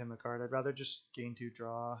to give him a card. I'd rather just gain 2,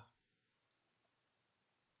 draw.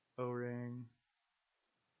 O-Ring.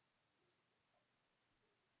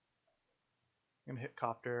 I'm gonna hit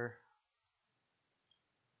Copter.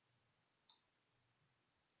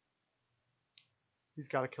 He's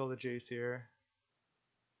got to kill the Jace here.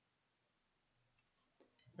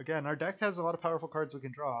 Again, our deck has a lot of powerful cards we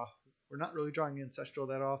can draw. We're not really drawing Ancestral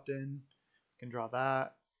that often. We can draw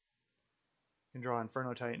that. We can draw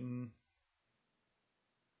Inferno Titan.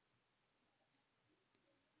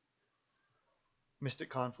 Mystic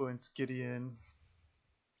Confluence, Gideon.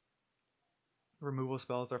 Removal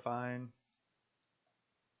spells are fine.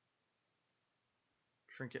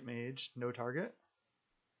 Trinket Mage, no target.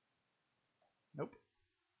 Nope.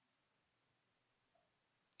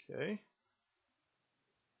 Okay.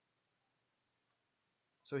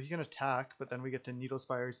 So he can attack, but then we get to Needle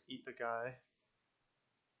Spires, eat a guy.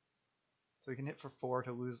 So he can hit for 4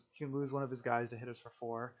 to lose. He can lose one of his guys to hit us for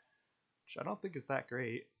 4, which I don't think is that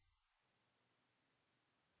great.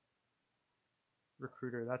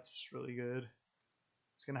 Recruiter, that's really good.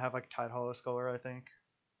 He's gonna have like Tide Hollow Sculler, I think.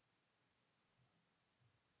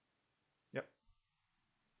 Yep.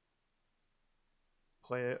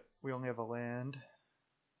 Play it. We only have a land.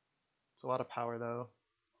 It's a lot of power though.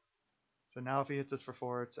 So now if he hits us for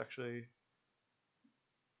 4, it's actually,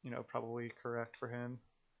 probably correct for him.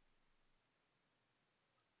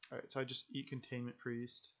 Alright, so I just eat Containment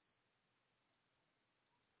Priest.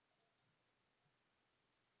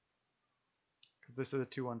 Because this is a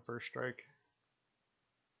 2/1 first strike.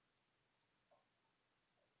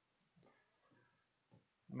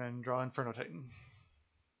 And then draw Inferno Titan.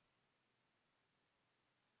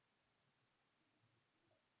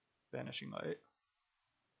 Banishing Light.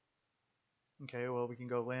 Okay, well we can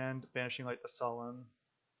go land, Banishing Light the Solemn.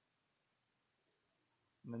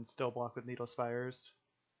 And then still block with Needle Spires.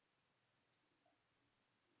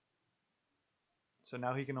 So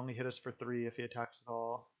now he can only hit us for 3 if he attacks with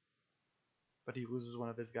all. But he loses one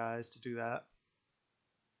of his guys to do that.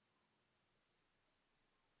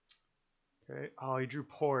 Okay, oh, he drew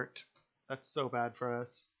Port. That's so bad for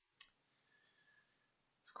us.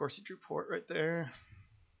 Of course he drew Port right there.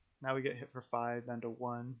 Now we get hit for 5 down to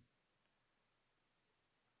 1.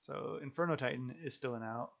 So Inferno Titan is still an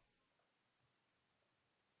out.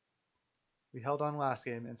 We held on last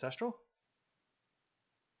game. Ancestral?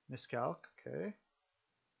 Miscalc, okay.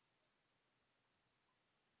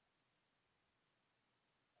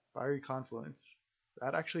 Fiery Confluence.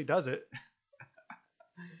 That actually does it.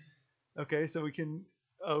 Okay, so we can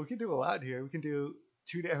do a lot here. We can do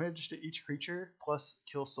 2 damage to each creature plus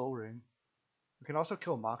kill Soul Ring. We can also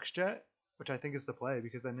kill Mox Jet, which I think is the play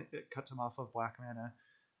because then it cuts him off of black mana.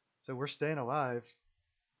 So we're staying alive.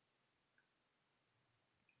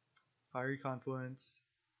 Fiery Confluence.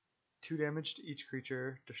 2 damage to each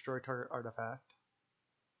creature. Destroy target artifact.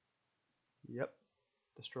 Yep.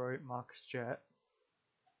 Destroy Mox Jet.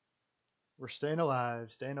 We're staying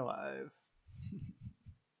alive, staying alive.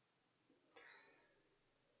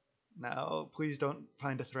 Now, please don't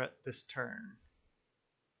find a threat this turn.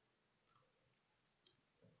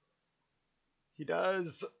 He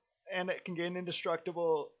does, and it can gain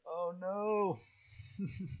indestructible. Oh no.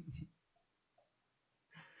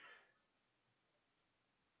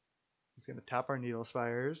 He's going to tap our Needle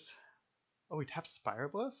Spires. Oh, he taps Spire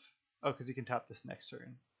Bluff? Oh, because he can tap this next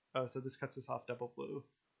turn. Oh, so this cuts us off double blue.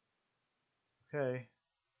 Okay.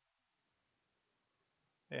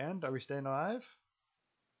 And are we staying alive?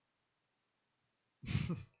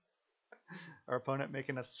 Our opponent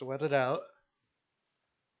making us sweat it out.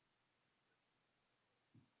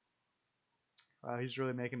 Wow, he's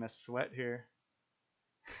really making us sweat here.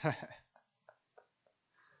 A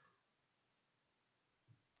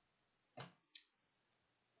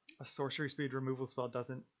sorcery speed removal spell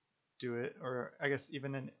doesn't do it, or I guess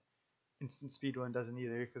even an instant speed one doesn't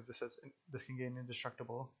either, because this can gain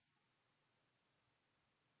indestructible.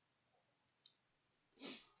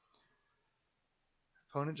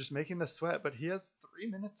 Opponent just making us sweat, but he has 3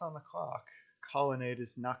 minutes on the clock. Colonnade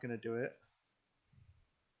is not going to do it.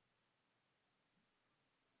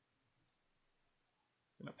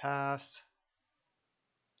 Gonna pass.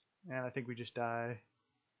 And I think we just die.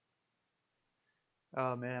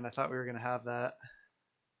 Oh man, I thought we were going to have that.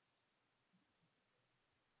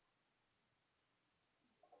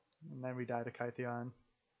 And then we die to Kytheon.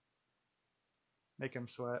 Make him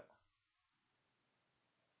sweat.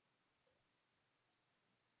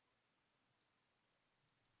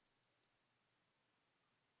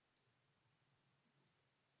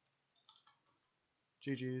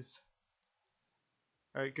 GG's.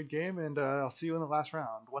 Alright, good game, and I'll see you in the last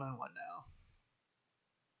round. 1-1 now.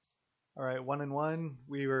 Alright, 1-1.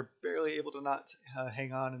 We were barely able to not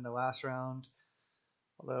hang on in the last round.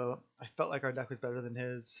 Although, I felt like our deck was better than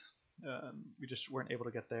his. We just weren't able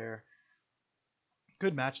to get there.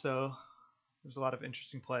 Good match, though. There's a lot of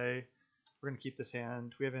interesting play. We're going to keep this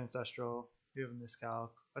hand. We have Ancestral. We have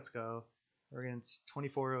Miscalc. Let's go. We're against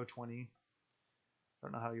 24-0-20. I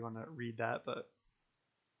don't know how you want to read that, but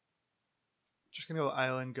just going to go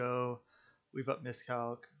Island, go, leave up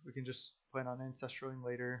Miscalc. We can just plan on Ancestraling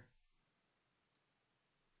later.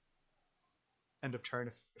 End of turn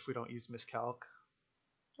if we don't use Miscalc.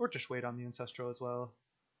 Or just wait on the Ancestral as well.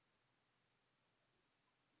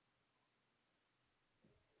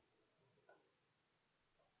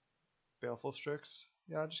 Baleful Strix.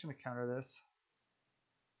 Yeah, I'm just going to counter this.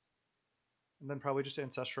 And then probably just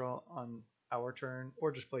Ancestral on our turn,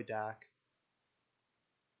 or just play Dak.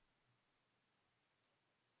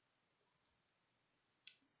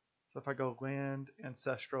 So if I go land,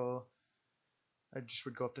 Ancestral, I just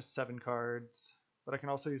would go up to 7 cards. But I can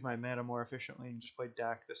also use my mana more efficiently and just play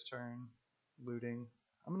Dak this turn, looting.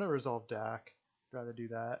 I'm going to resolve Dak. I'd rather do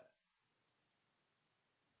that.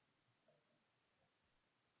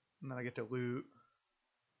 And then I get to loot.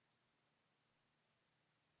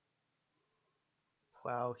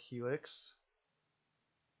 Plow, Helix.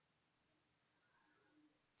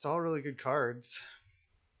 It's all really good cards.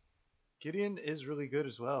 Gideon is really good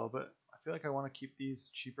as well, but I feel like I want to keep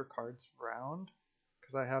these cheaper cards around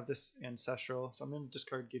because I have this Ancestral, so I'm going to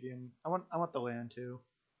discard Gideon. I want the land too.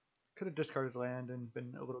 Could have discarded land and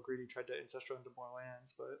been a little greedy, tried to Ancestral into more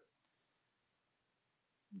lands, but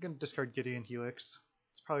I'm going to discard Gideon Helix.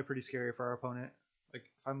 It's probably pretty scary for our opponent. Like,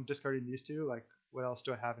 if I'm discarding these two, like, what else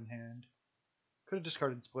do I have in hand? Could have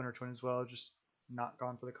discarded Splinter Twin as well, just not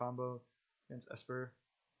gone for the combo against Esper.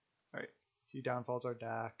 Alright, he downfalls our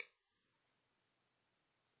Dak.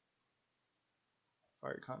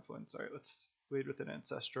 Fiery Confluence. Alright, let's lead with an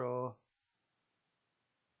Ancestral.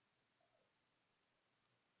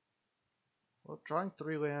 Well, drawing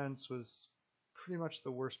 3 lands was pretty much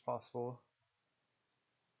the worst possible.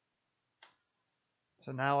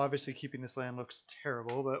 So now obviously keeping this land looks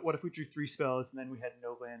terrible, but what if we drew 3 spells and then we had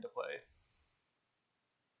no land to play?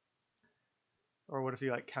 Or what if you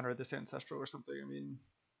like countered this Ancestral or something? I mean,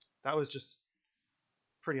 that was just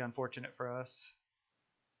pretty unfortunate for us.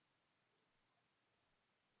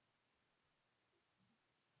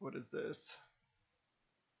 What is this?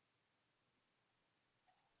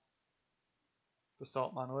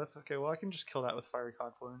 Basalt Monolith. Okay, well I can just kill that with Fiery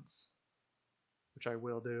Confluence, which I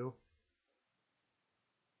will do.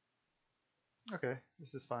 Okay,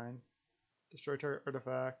 this is fine. Destroy target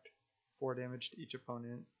artifact, 4 damage to each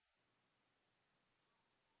opponent.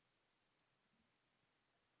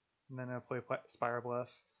 And then I'll play Spire Bluff,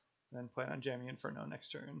 and then plan on jamming Inferno next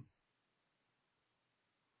turn.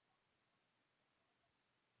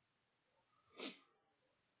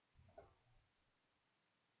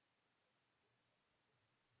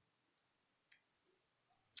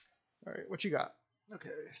 Alright, what you got? Okay,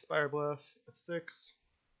 Spire Bluff, F6.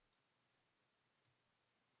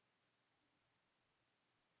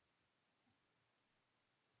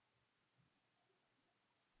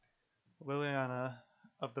 Liliana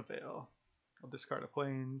of the Veil. I'll discard a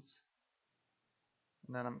Plains.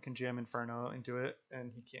 And then I can jam Inferno into it,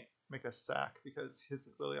 and he can't make a sack because his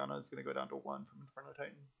Liliana is going to go down to 1 from Inferno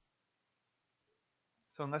Titan.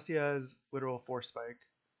 So unless he has literal Force Spike,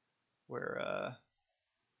 we're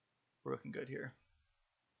looking good here.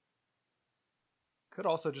 Could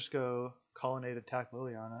also just go Colonnade attack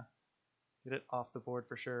Liliana. Get it off the board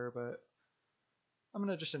for sure, but I'm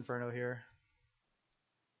going to just Inferno here.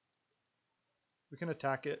 We can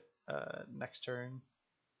attack it next turn.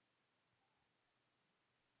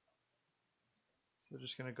 So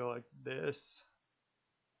just going to go like this.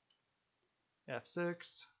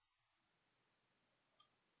 F6.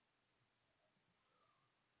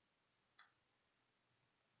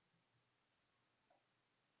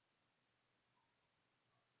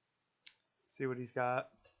 See what he's got.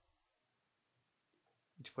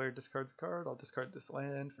 Each player discards a card. I'll discard this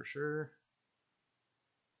land for sure.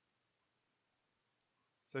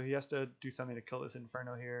 So he has to do something to kill this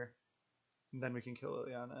Inferno here. And then we can kill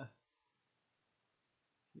Liliana.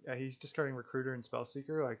 Yeah, he's discarding Recruiter and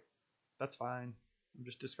Spellseeker. Like, that's fine. I'm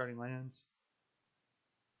just discarding lands.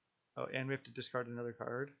 Oh, and we have to discard another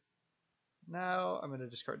card. Now I'm going to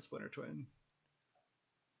discard Splinter Twin.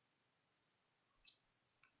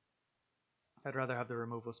 I'd rather have the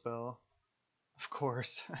removal spell. Of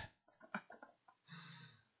course.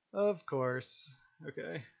 Of course.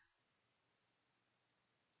 Okay.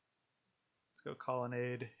 Let's go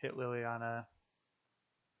Colonnade, hit Liliana.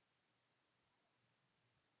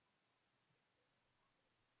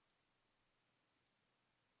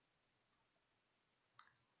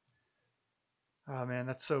 Oh man,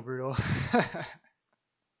 that's so brutal. I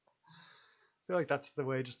feel like that's the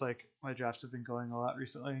way just like my drafts have been going a lot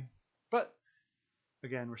recently. But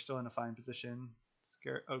again, we're still in a fine position.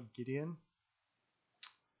 Oh, Gideon.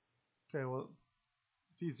 Okay, well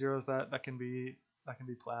if he zeroes that can be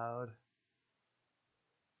plowed.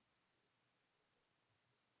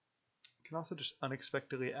 You can also just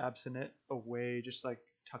unexpectedly absent it away, just like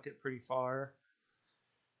tuck it pretty far.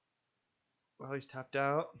 Well, he's tapped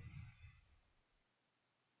out.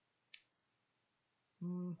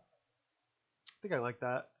 I think I like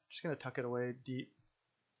that. Just gonna tuck it away deep.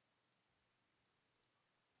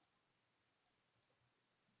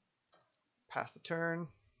 Pass the turn.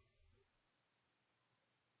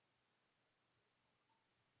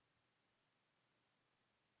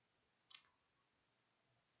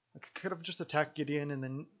 I could have just attacked Gideon and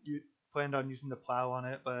then you planned on using the plow on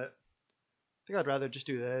it, but I think I'd rather just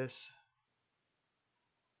do this.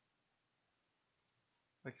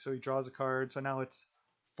 Like, so he draws a card, so now it's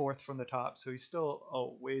fourth from the top, so he's still a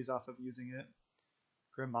ways off of using it.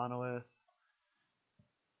 Grim Monolith.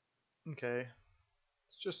 Okay.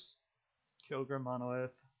 Let's just kill Grim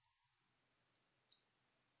Monolith.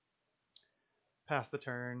 Pass the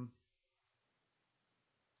turn.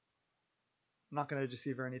 I'm not going to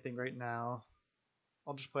Deceiver anything right now.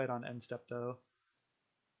 I'll just play it on end step though.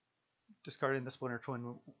 Discarding the Splinter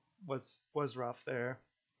Twin was rough there.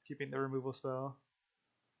 Keeping the removal spell.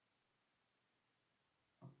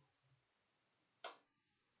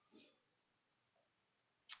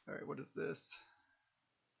 Alright, what is this?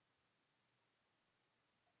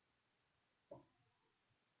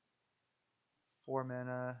 Four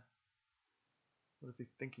mana. What is he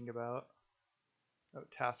thinking about? Oh,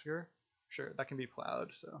 Tasker? Sure, that can be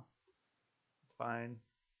plowed, so it's fine.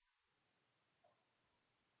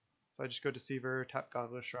 So I just go Deceiver, tap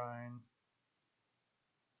Godless Shrine.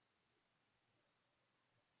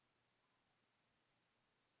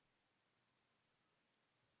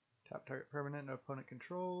 Tap target permanent no opponent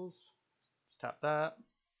controls. Just tap that,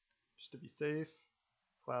 just to be safe.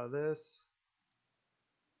 Plow this.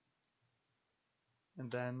 And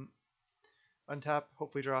then untap,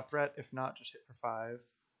 hopefully draw a threat. If not, just hit for 5.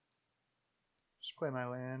 Just play my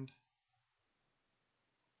land.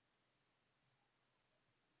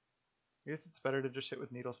 I guess it's better to just hit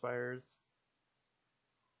with Needle Spires.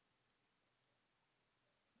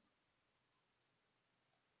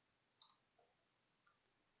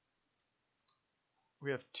 We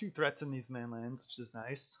have 2 threats in these manlands, which is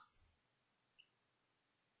nice.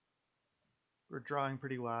 We're drawing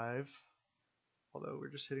pretty live, although we're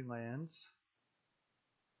just hitting lands.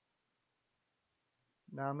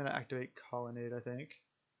 Now I'm going to activate Colonnade, I think.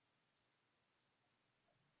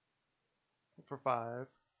 Hit for 5.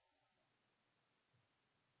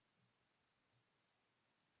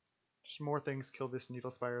 Just more things kill this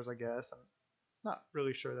Needle Spires, I guess. I'm not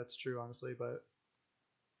really sure that's true, honestly, but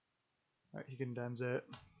alright, he condemns it.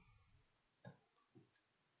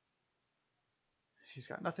 He's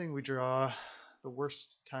got nothing. We draw the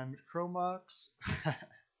worst timed Chrome Mox.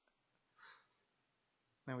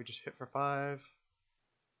 Then we just hit for 5.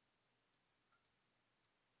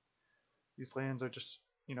 These lands are just,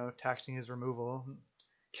 you know, taxing his removal,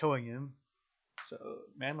 killing him. So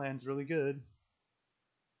manland's really good.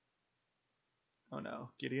 Oh no,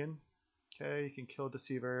 Gideon. Okay, you can kill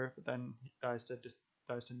Deceiver, but then he dies to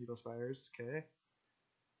Needle Spires. Okay.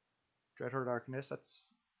 Dreadhorde Arcanist.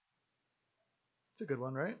 That's a good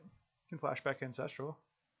one, right? You can flashback Ancestral.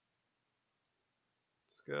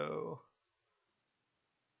 Let's go.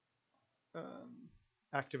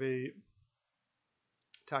 Activate.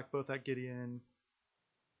 Attack both at Gideon.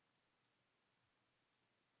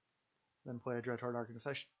 Then play a Dreadhorde Arcanist.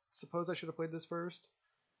 I suppose I should have played this first,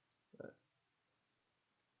 but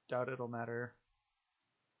doubt it'll matter.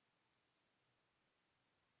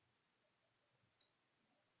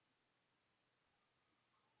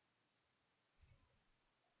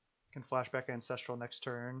 Can flashback Ancestral next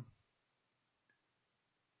turn.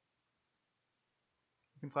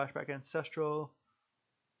 You can flashback Ancestral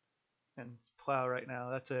and plow right now.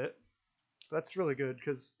 That's it. That's really good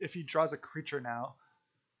because if he draws a creature now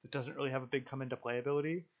that doesn't really have a big come into play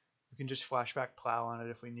ability, we can just flashback plow on it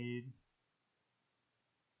if we need.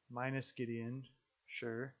 Minus Gideon,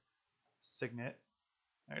 sure. Signet.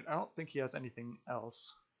 Alright, I don't think he has anything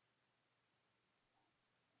else.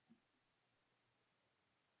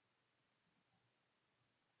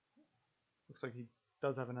 Looks like he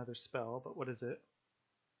does have another spell, but what is it?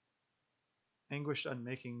 Anguished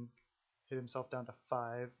Unmaking. Hit himself down to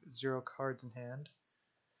 5. 0 cards in hand.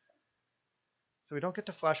 So we don't get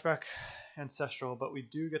to flashback Ancestral, but we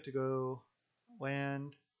do get to go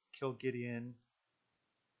land, kill Gideon,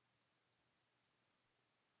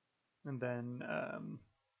 and then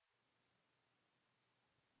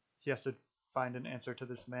he has to find an answer to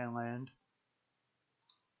this manland.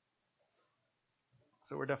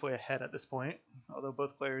 So we're definitely ahead at this point, although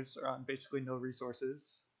both players are on basically no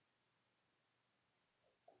resources.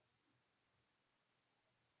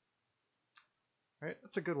 Right,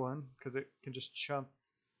 that's a good one, because it can just chump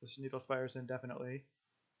this Needle Spires indefinitely.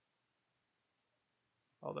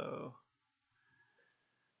 Although,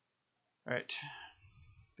 alright.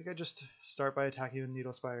 I think I just start by attacking with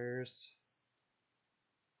Needle Spires.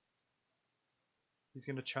 He's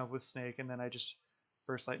going to chump with Snake, and then I just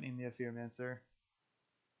Burst Lightning the Etheromancer.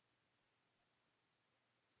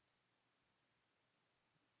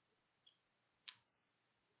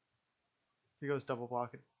 If he goes double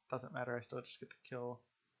block, it doesn't matter. I still just get to kill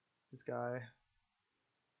this guy.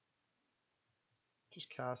 Just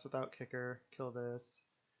cast without kicker, kill this.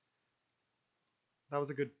 That was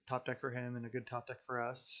a good top deck for him and a good top deck for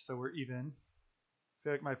us, so we're even. I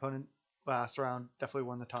feel like my opponent last round definitely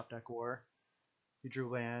won the top deck war. He drew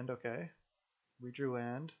land, okay. We drew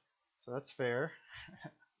land, so that's fair.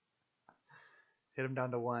 Hit him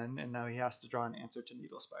down to 1, and now he has to draw an answer to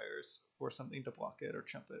Needle Spires or something to block it or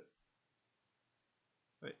chump it.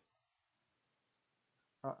 Wait.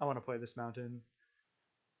 I want to play this mountain.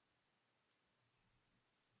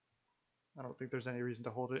 I don't think there's any reason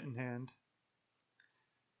to hold it in hand.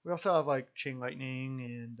 We also have like Chain Lightning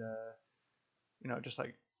and you know, just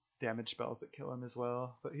like damage spells that kill him as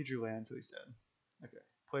well. But he drew land, so he's dead. Okay,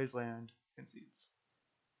 plays land, concedes.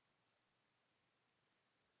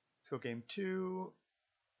 Let's go game 2.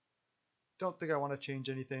 Don't think I want to change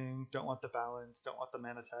anything. Don't want the balance. Don't want the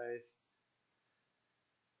Mana Tithe.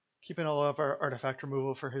 Keeping all of our artifact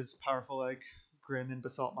removal for his powerful like Grim and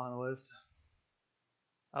Basalt Monolith.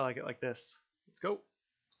 I like it like this. Let's go.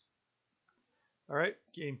 Alright,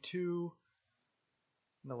 game 2.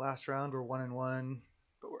 In the last round, we're 1-1,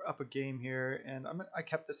 but we're up a game here, and I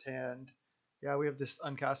kept this hand. Yeah, we have this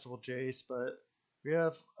uncastable Jace, but we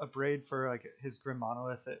have a Braid for like his Grim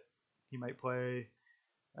Monolith that he might play.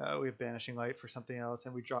 We have Banishing Light for something else,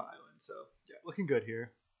 and we draw Island. So yeah, looking good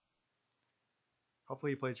here.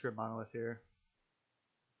 Hopefully he plays Grim Monolith here.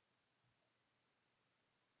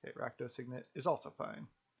 Okay, Rakdos Signet is also fine.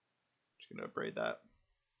 Just gonna Braid that.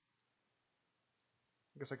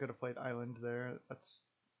 I guess I could have played Island there. That's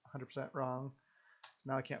 100% wrong.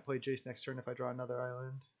 So now I can't play Jace next turn if I draw another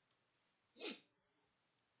Island.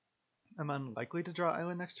 I'm unlikely to draw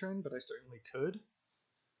Island next turn, but I certainly could.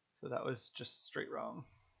 So that was just straight wrong.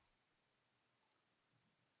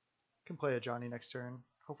 Can play a Johnny next turn.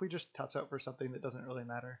 Hopefully just taps out for something that doesn't really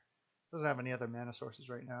matter. Doesn't have any other mana sources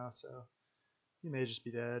right now, so he may just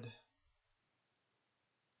be dead.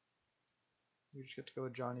 We just get to go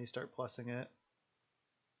with Johnny, start plussing it.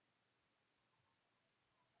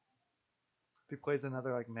 If he plays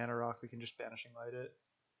another like Mana Rock, we can just Banishing Light it.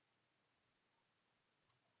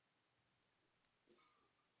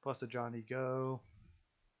 Plus a Johnny go.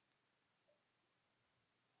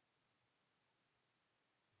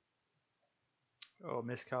 Oh,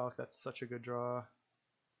 Miscalc, that's such a good draw.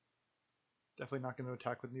 Definitely not going to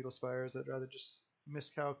attack with Needle Spires. I'd rather just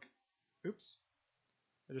Miscalc. Oops.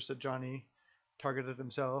 I just said Johnny targeted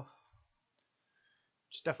himself.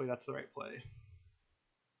 Just definitely that's the right play.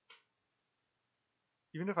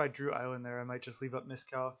 Even if I drew Island there, I might just leave up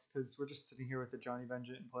Miscalc because we're just sitting here with the Johnny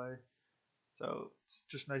Vengeance in play. So it's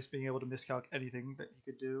just nice being able to Miscalc anything that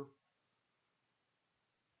he could do.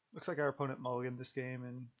 Looks like our opponent mulliganed this game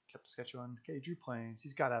and kept a sketch on. Okay, drew Plains.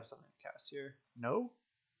 He's got to have something to cast here. No?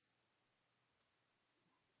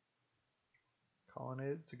 Calling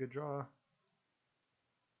it. It's a good draw.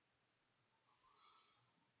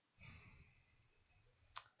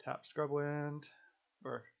 Tap Scrubland.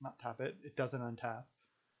 Or not tap it. It doesn't untap.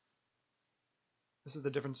 This is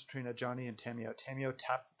the difference between a Johnny and Tamiyo. Tamiyo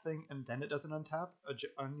taps the thing and then it doesn't untap. A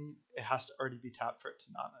Johnny, it has to already be tapped for it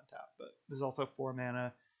to not untap. But this is also 4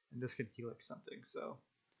 mana and this can Helix something. So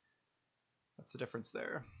that's the difference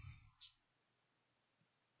there.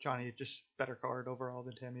 Johnny just better card overall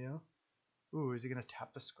than Tamiyo. Ooh, is he going to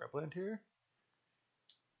tap the Scrubland here?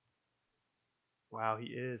 Wow, he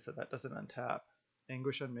is. So that doesn't untap.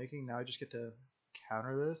 Anguish Unmaking. Now I just get to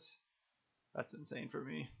counter this. That's insane for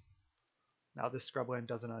me. Now this Scrubland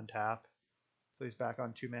doesn't untap. So he's back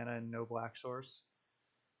on 2 mana and no black source.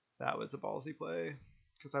 That was a ballsy play.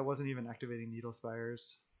 Because I wasn't even activating Needle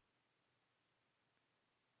Spires.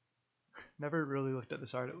 Never really looked at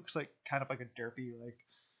this art. It looks like kind of like a derpy,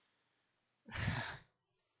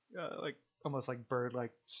 like almost like bird,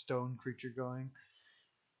 like stone creature going.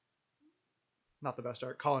 Not the best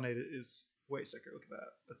art. Colonnade is way sicker. Look at that.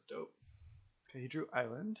 That's dope. Okay, he drew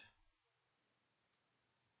Island.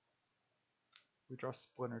 We draw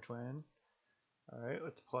Splinter Twin. Alright,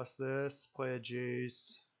 let's plus this. Play a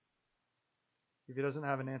Jace. If he doesn't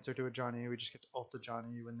have an answer to a Johnny, we just get to ult a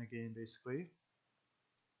Johnny, win the game basically.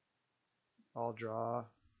 I'll draw.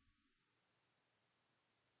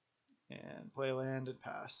 And play land and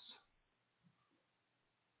pass.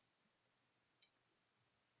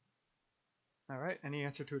 Alright, any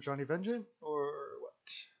answer to a Johnny Vengeant or what?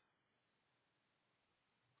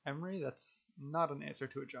 Emery? That's not an answer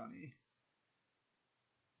to a Johnny.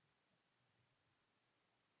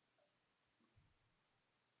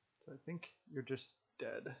 So I think you're just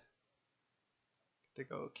dead. To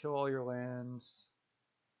go kill all your lands.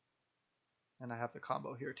 And I have the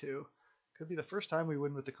combo here too. Could be the first time we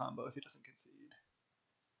win with the combo if he doesn't concede.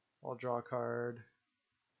 I'll draw a card.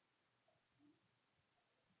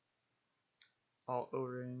 I'll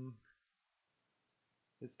O-ring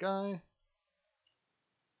this guy.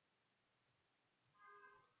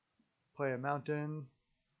 Play a mountain.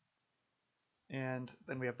 And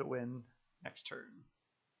then we have the win next turn.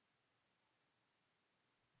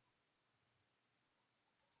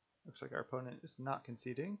 Looks like our opponent is not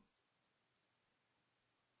conceding.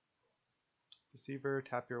 Deceiver,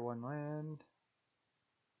 tap your one land,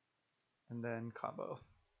 and then combo.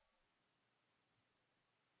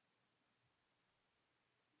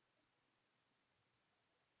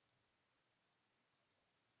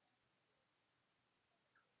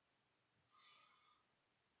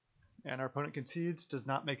 And our opponent concedes, does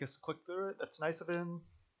not make us click through it. That's nice of him.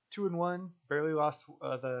 2-1, barely lost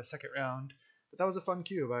the second round. But that was a fun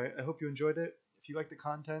cube. I hope you enjoyed it. If you like the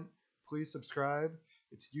content, please subscribe.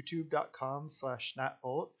 It's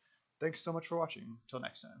youtube.com/snatbolt. Thanks so much for watching. Till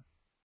next time.